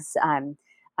tags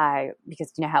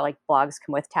because you know how like blogs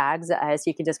come with tags, so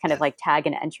you can just kind of like tag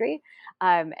an entry,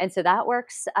 and so that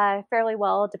works fairly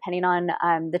well depending on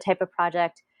the type of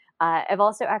project. I've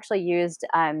also actually used,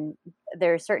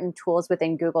 there are certain tools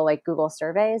within Google, like Google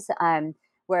Surveys,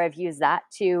 where I've used that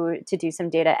to do some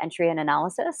data entry and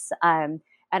analysis. And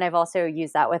I've also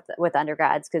used that with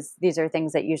undergrads because these are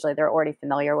things that usually they're already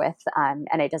familiar with, and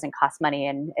it doesn't cost money,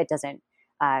 and it doesn't,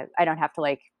 I don't have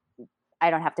to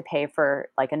pay for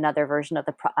like another version of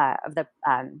the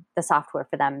software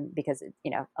for them because,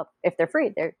 if they're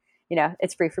free,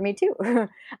 it's free for me too.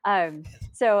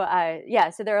 So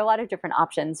there are a lot of different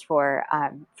options for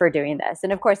doing this.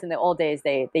 And of course, in the old days,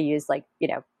 they use like,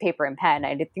 paper and pen.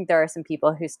 I think there are some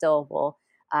people who still will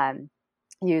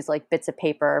use like bits of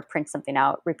paper, print something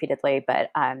out repeatedly, but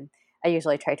I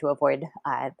usually try to avoid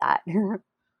that.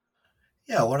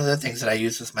 Yeah, one of the things that I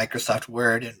use is Microsoft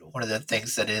Word, and one of the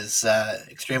things that is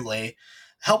extremely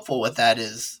helpful with that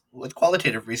is with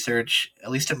qualitative research, at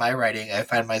least in my writing, I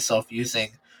find myself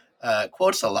using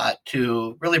quotes a lot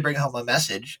to really bring home a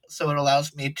message. So it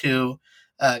allows me to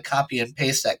copy and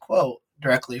paste that quote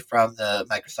directly from the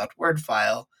Microsoft Word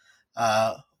file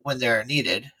when they're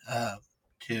needed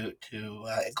to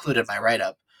include in my write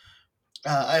up.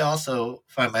 I also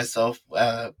find myself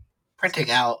printing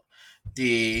out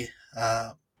the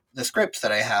uh, the scripts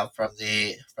that I have from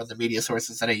the media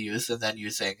sources that I use, and then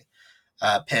using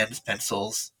pens,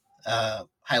 pencils,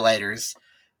 highlighters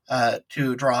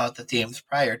to draw out the themes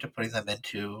prior to putting them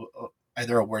into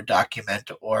either a Word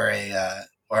document or a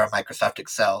Microsoft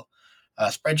Excel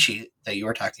spreadsheet that you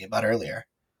were talking about earlier.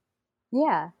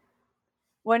 Yeah.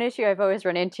 One issue I've always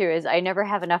run into is I never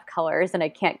have enough colors and I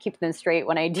can't keep them straight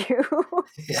when I do.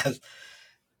 Yes,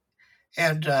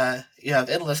 and you have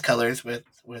endless colors with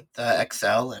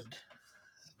Excel and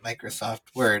Microsoft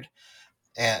Word,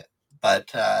 and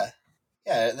but yeah,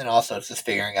 and then also it's just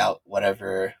figuring out what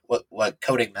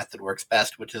coding method works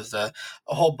best, which is a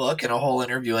whole book and a whole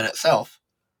interview in itself.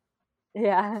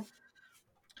 Yeah.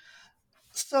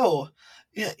 So,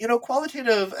 yeah,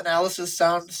 qualitative analysis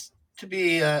sounds to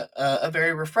be a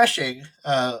very refreshing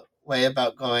way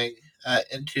about going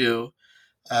into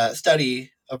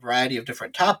study a variety of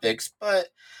different topics. But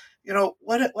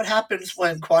what happens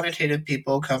when quantitative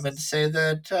people come and say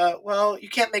that well, you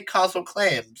can't make causal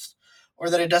claims, or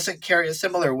that it doesn't carry a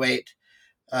similar weight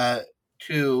uh,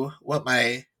 to what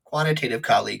my quantitative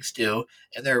colleagues do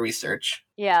in their research?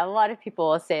 Yeah, a lot of people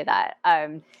will say that.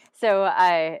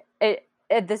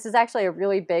 This is actually a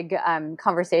really big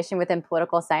conversation within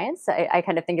political science. I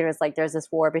kind of think it was like there's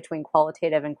this war between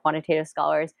qualitative and quantitative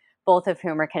scholars, both of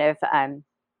whom are kind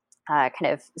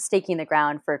of staking the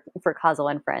ground for causal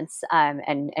inference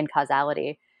and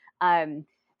causality.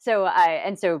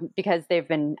 So because they've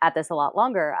been at this a lot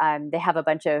longer, they have a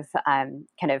bunch of kind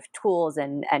of tools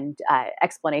and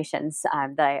explanations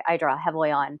that I draw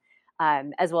heavily on,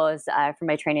 as well as from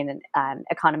my training in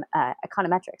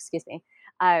econometrics. Excuse me.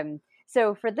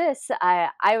 So for this,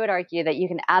 I would argue that you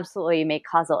can absolutely make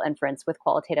causal inference with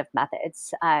qualitative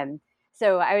methods.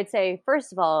 So I would say,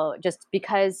 first of all, just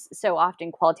because so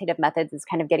often qualitative methods is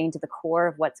kind of getting to the core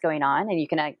of what's going on, and you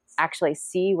can actually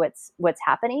see what's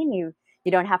happening.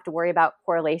 You don't have to worry about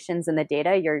correlations in the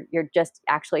data. You're just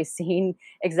actually seeing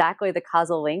exactly the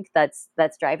causal link that's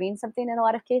driving something in a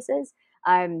lot of cases.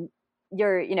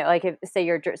 You're like if say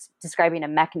you're just describing a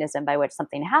mechanism by which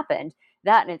something happened,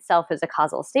 that in itself is a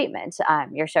causal statement.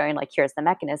 You're showing like here's the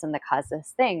mechanism that caused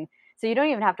this thing. So you don't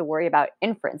even have to worry about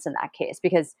inference in that case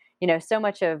because so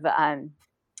much of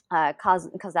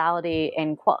causality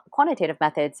in quantitative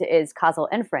methods is causal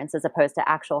inference as opposed to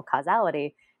actual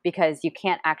causality because you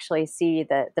can't actually see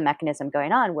the mechanism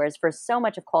going on. Whereas for so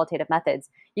much of qualitative methods,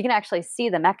 you can actually see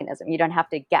the mechanism. You don't have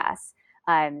to guess.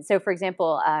 So, for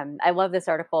example, I love this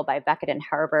article by Beckett and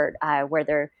Harbert where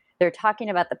they're talking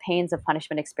about the pains of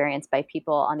punishment experienced by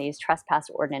people on these trespass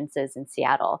ordinances in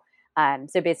Seattle.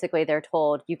 So basically, they're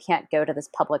told you can't go to this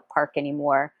public park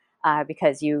anymore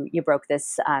because you broke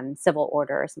this civil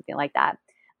order or something like that.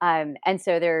 And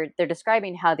so they're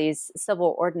describing how these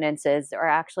civil ordinances are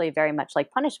actually very much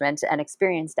like punishment and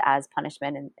experienced as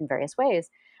punishment in various ways.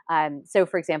 So,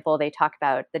 for example, they talk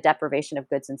about the deprivation of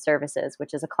goods and services,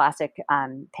 which is a classic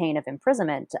pain of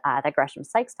imprisonment that Gresham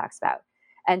Sykes talks about.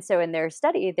 And so in their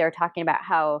study, they're talking about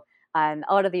how a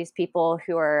lot of these people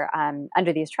who are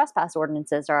under these trespass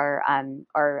ordinances are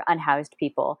unhoused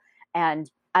people. And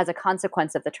as a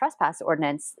consequence of the trespass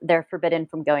ordinance, they're forbidden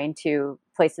from going to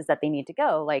places that they need to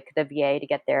go, like the VA to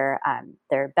get their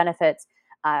benefits,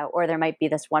 or there might be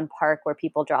this one park where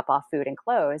people drop off food and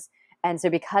clothes. And so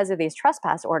because of these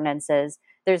trespass ordinances,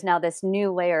 there's now this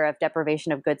new layer of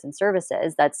deprivation of goods and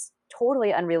services that's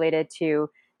totally unrelated to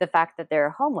the fact that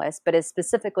they're homeless, but is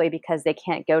specifically because they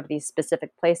can't go to these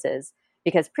specific places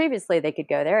because previously they could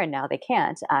go there and now they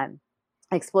can't.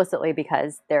 Explicitly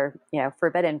because they're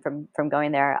forbidden from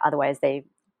going there, otherwise they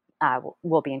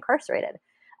will be incarcerated.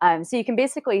 So you can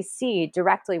basically see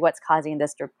directly what's causing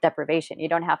this deprivation. You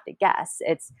don't have to guess.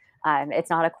 It's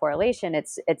not a correlation.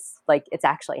 It's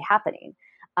actually happening.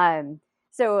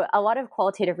 So a lot of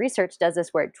qualitative research does this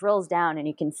where it drills down and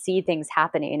you can see things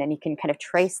happening and you can kind of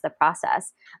trace the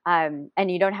process, and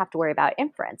you don't have to worry about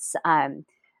inference.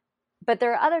 But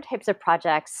there are other types of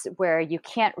projects where you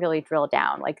can't really drill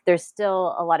down. Like there's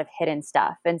still a lot of hidden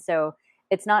stuff. And so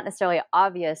it's not necessarily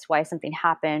obvious why something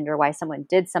happened or why someone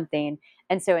did something.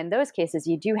 And so in those cases,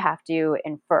 you do have to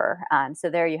infer. So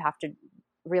there you have to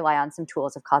rely on some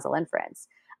tools of causal inference.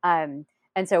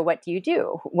 And so what do you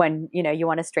do when, you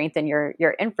want to strengthen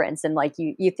your inference and like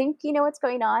you think you know what's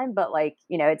going on, but like,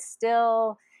 it's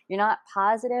still, you're not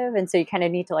positive. And so you kind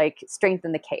of need to like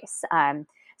strengthen the case.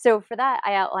 So for that,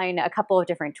 I outline a couple of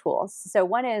different tools. So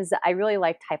one is I really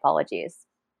like typologies.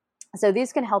 So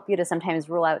these can help you to sometimes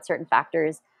rule out certain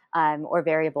factors or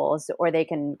variables, or they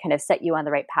can kind of set you on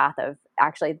the right path of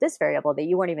actually this variable that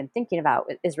you weren't even thinking about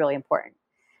is really important.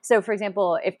 So for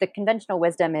example, if the conventional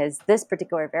wisdom is this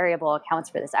particular variable accounts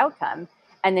for this outcome,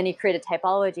 and then you create a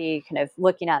typology kind of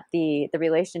looking at the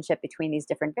relationship between these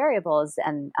different variables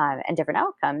and different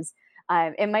outcomes,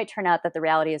 it might turn out that the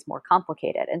reality is more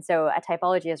complicated. And so a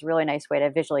typology is a really nice way to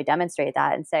visually demonstrate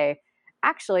that and say,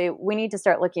 actually, we need to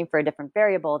start looking for a different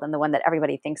variable than the one that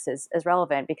everybody thinks is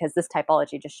relevant, because this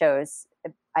typology just shows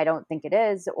I don't think it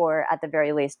is, or at the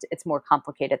very least, it's more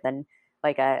complicated than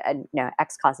like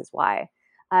X causes Y.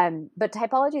 But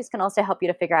typologies can also help you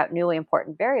to figure out newly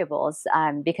important variables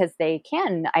because they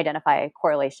can identify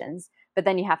correlations, but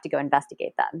then you have to go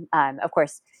investigate them. Of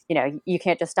course, you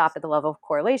can't just stop at the level of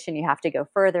correlation. You have to go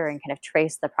further and kind of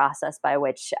trace the process by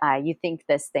which you think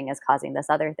this thing is causing this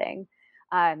other thing.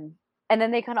 And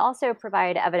then they can also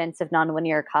provide evidence of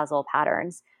nonlinear causal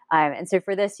patterns. And so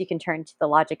for this, you can turn to the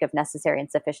logic of necessary and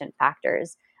sufficient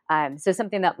factors. So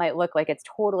something that might look like it's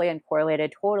totally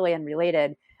uncorrelated, totally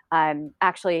unrelated,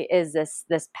 actually is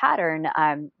this pattern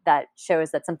that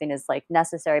shows that something is like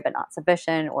necessary but not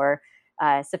sufficient, or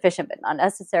sufficient but not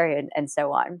necessary, and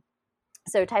so on.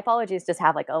 So typologies just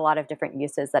have like a lot of different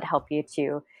uses that help you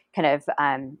to kind of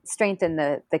strengthen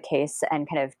the case and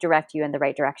kind of direct you in the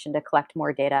right direction to collect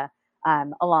more data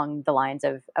along the lines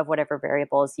of whatever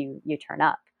variables you turn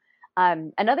up.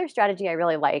 Another strategy I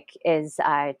really like is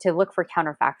to look for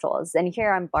counterfactuals. And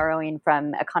here I'm borrowing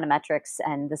from econometrics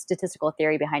and the statistical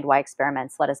theory behind why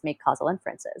experiments let us make causal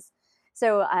inferences.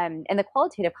 So in the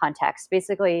qualitative context,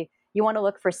 basically, you want to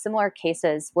look for similar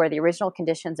cases where the original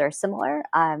conditions are similar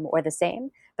or the same,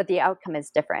 but the outcome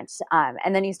is different.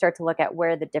 And then you start to look at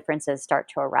where the differences start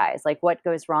to arise, like what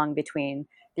goes wrong between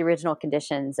the original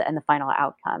conditions and the final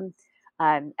outcome.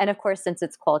 And of course, since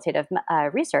it's qualitative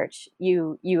research,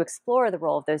 you explore the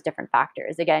role of those different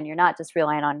factors. Again, you're not just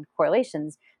relying on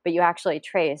correlations, but you actually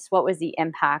trace what was the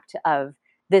impact of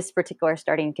this particular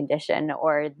starting condition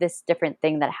or this different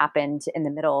thing that happened in the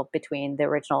middle between the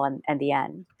original and the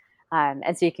end.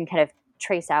 And so you can kind of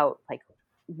trace out like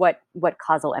what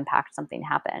causal impact something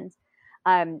happened.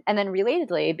 And then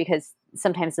relatedly, because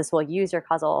sometimes this will use your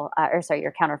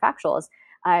your counterfactuals,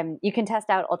 you can test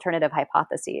out alternative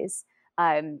hypotheses.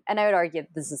 And I would argue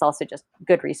this is also just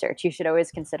good research. You should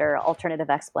always consider alternative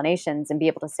explanations and be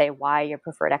able to say why your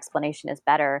preferred explanation is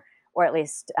better, or at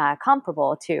least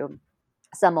comparable to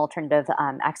some alternative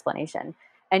explanation.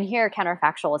 And here,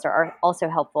 counterfactuals are also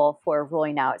helpful for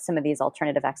ruling out some of these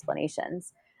alternative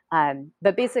explanations.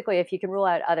 But basically, if you can rule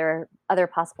out other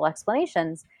possible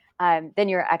explanations, then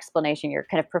your explanation, your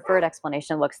kind of preferred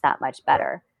explanation, looks that much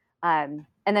better. And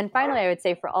then finally, I would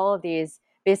say for all of these,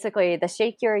 basically, the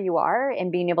shakier you are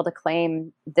in being able to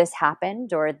claim this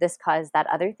happened or this caused that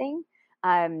other thing,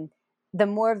 the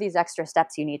more of these extra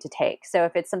steps you need to take. So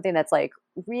if it's something that's like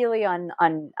really on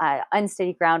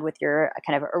unsteady ground with your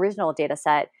kind of original data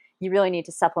set, you really need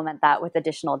to supplement that with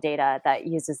additional data that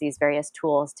uses these various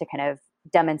tools to kind of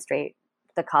demonstrate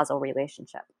the causal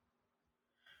relationship.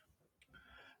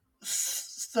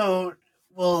 So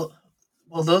will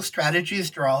those strategies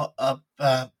draw up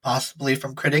possibly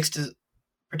from critics,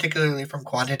 particularly from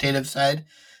quantitative side,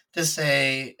 to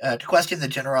say to question the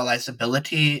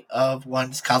generalizability of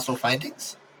one's causal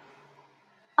findings?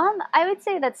 I would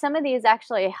say that some of these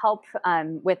actually help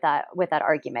with that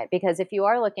argument, because if you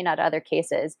are looking at other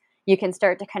cases, you can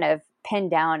start to kind of pin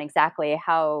down exactly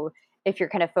how, if you're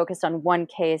kind of focused on one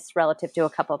case relative to a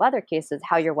couple of other cases,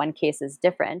 how your one case is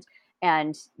different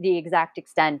and the exact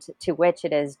extent to which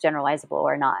it is generalizable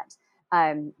or not.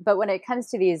 But when it comes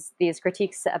to these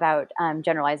critiques about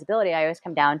generalizability, I always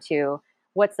come down to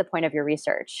what's the point of your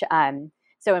research.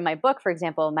 So in my book, for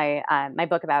example, my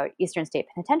book about Eastern State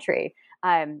Penitentiary,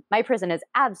 my prison is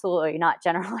absolutely not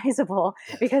generalizable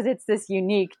because it's this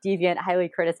unique, deviant, highly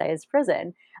criticized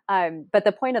prison. But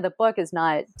the point of the book is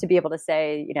not to be able to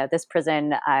say, this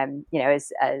prison,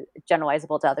 is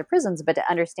generalizable to other prisons, but to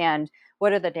understand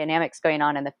what are the dynamics going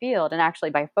on in the field. And actually,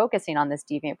 by focusing on this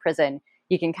deviant prison,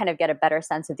 you can kind of get a better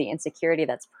sense of the insecurity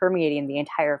that's permeating the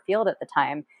entire field at the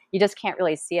time. you just can't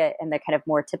really see it in the kind of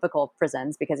more typical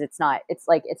prisons because it's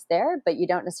like it's there, but you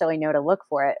don't necessarily know to look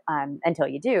for it until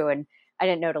you do. And I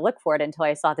didn't know to look for it until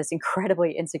I saw this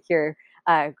incredibly insecure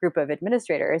group of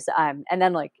administrators. And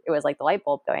then like it was like the light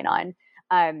bulb going on.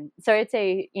 So it's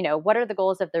what are the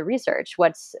goals of the research?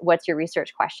 What's your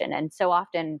research question? And so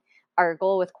often our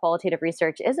goal with qualitative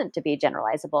research isn't to be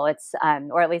generalizable. It's,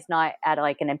 or at least not at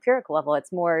like an empirical level.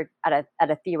 It's more at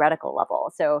a theoretical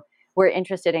level. So we're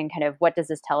interested in kind of what does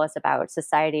this tell us about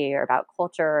society or about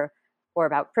culture or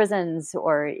about prisons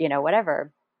or,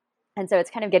 whatever. And so it's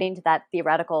kind of getting to that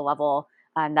theoretical level,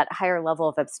 that higher level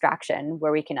of abstraction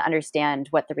where we can understand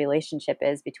what the relationship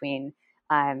is between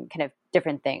kind of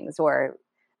different things. Or,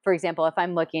 for example, if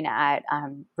I'm looking at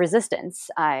resistance,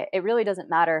 it really doesn't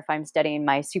matter if I'm studying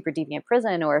my super deviant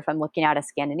prison or if I'm looking at a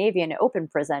Scandinavian open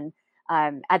prison.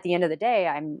 At the end of the day,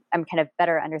 I'm kind of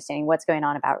better understanding what's going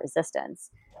on about resistance.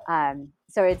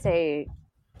 So it's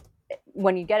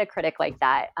when you get a critic like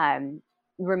that,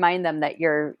 remind them that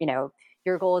your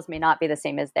goals may not be the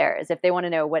same as theirs. If they want to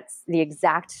know what's the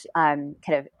exact kind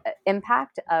of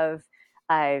impact of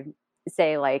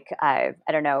say like I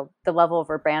don't know, the level of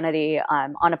urbanity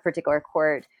on a particular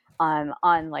court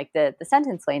on like the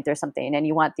sentence length or something, and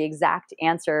you want the exact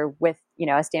answer with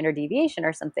a standard deviation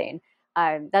or something,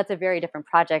 that's a very different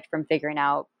project from figuring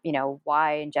out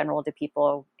why in general do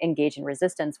people engage in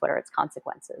resistance, what are its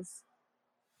consequences.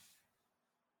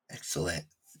 Excellent.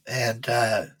 And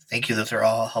thank you. Those are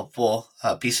all helpful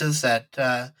pieces that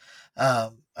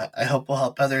I hope will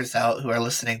help others out who are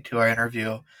listening to our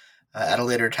interview at a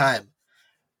later time.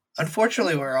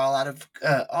 Unfortunately, we're all out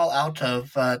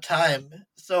of time.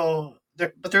 So,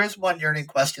 but there is one yearning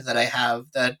question that I have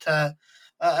that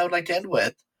I would like to end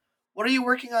with. What are you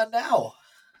working on now?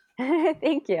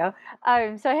 Thank you.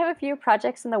 So I have a few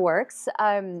projects in the works.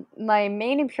 My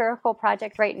main empirical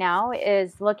project right now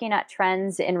is looking at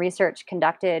trends in research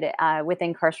conducted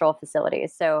within carceral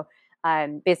facilities. So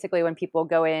basically, when people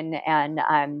go in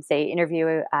and say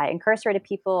interview incarcerated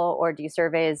people or do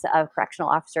surveys of correctional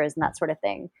officers and that sort of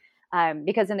thing.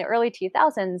 Because in the early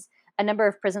 2000s, a number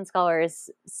of prison scholars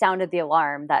sounded the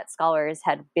alarm that scholars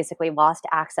had basically lost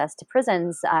access to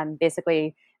prisons,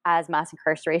 basically as mass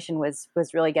incarceration was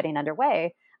really getting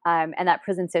underway, and that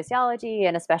prison sociology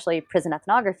and especially prison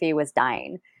ethnography was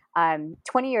dying.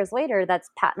 20 years later, that's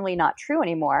patently not true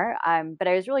anymore, but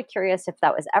I was really curious if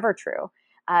that was ever true.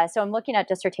 So I'm looking at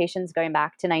dissertations going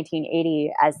back to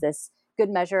 1980 as this good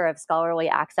measure of scholarly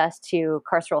access to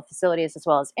carceral facilities as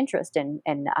well as interest in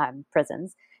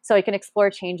prisons. So I can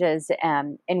explore changes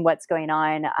in what's going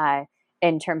on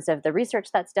in terms of the research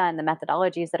that's done, the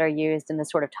methodologies that are used, and the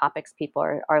sort of topics people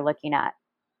are looking at.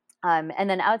 And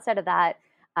then outside of that,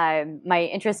 my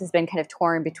interest has been kind of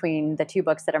torn between the two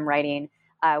books that I'm writing.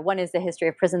 One is The History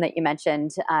of Prison that you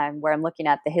mentioned, where I'm looking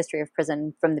at the history of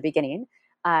prison from the beginning.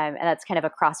 And that's kind of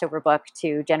a crossover book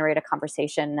to generate a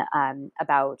conversation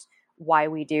about why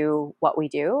we do what we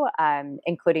do,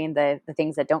 including the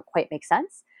things that don't quite make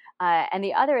sense. And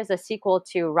the other is a sequel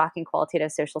to Rocking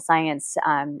Qualitative Social Science,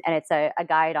 and it's a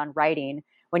guide on writing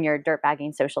when you're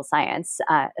dirtbagging social science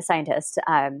scientist.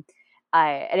 And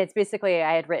it's basically,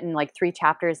 I had written like 3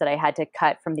 chapters that I had to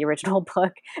cut from the original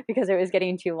book because it was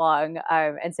getting too long.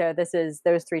 And so this is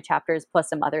those 3 chapters plus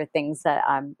some other things that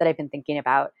I've been thinking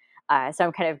about. So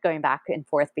I'm kind of going back and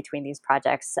forth between these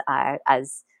projects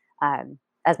as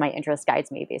my interest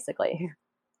guides me, basically.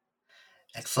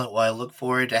 Excellent. Well, I look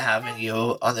forward to having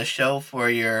you on the show for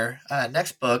your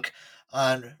next book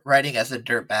on writing as a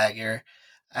dirtbagger.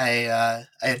 I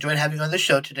enjoyed having you on the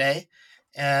show today,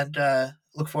 and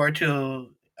look forward to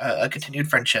a continued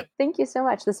friendship. Thank you so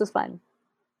much. This was fun.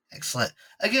 Excellent.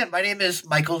 Again, my name is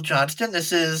Michael Johnston.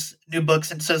 This is New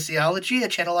Books in Sociology, a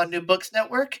channel on New Books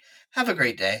Network. Have a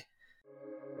great day.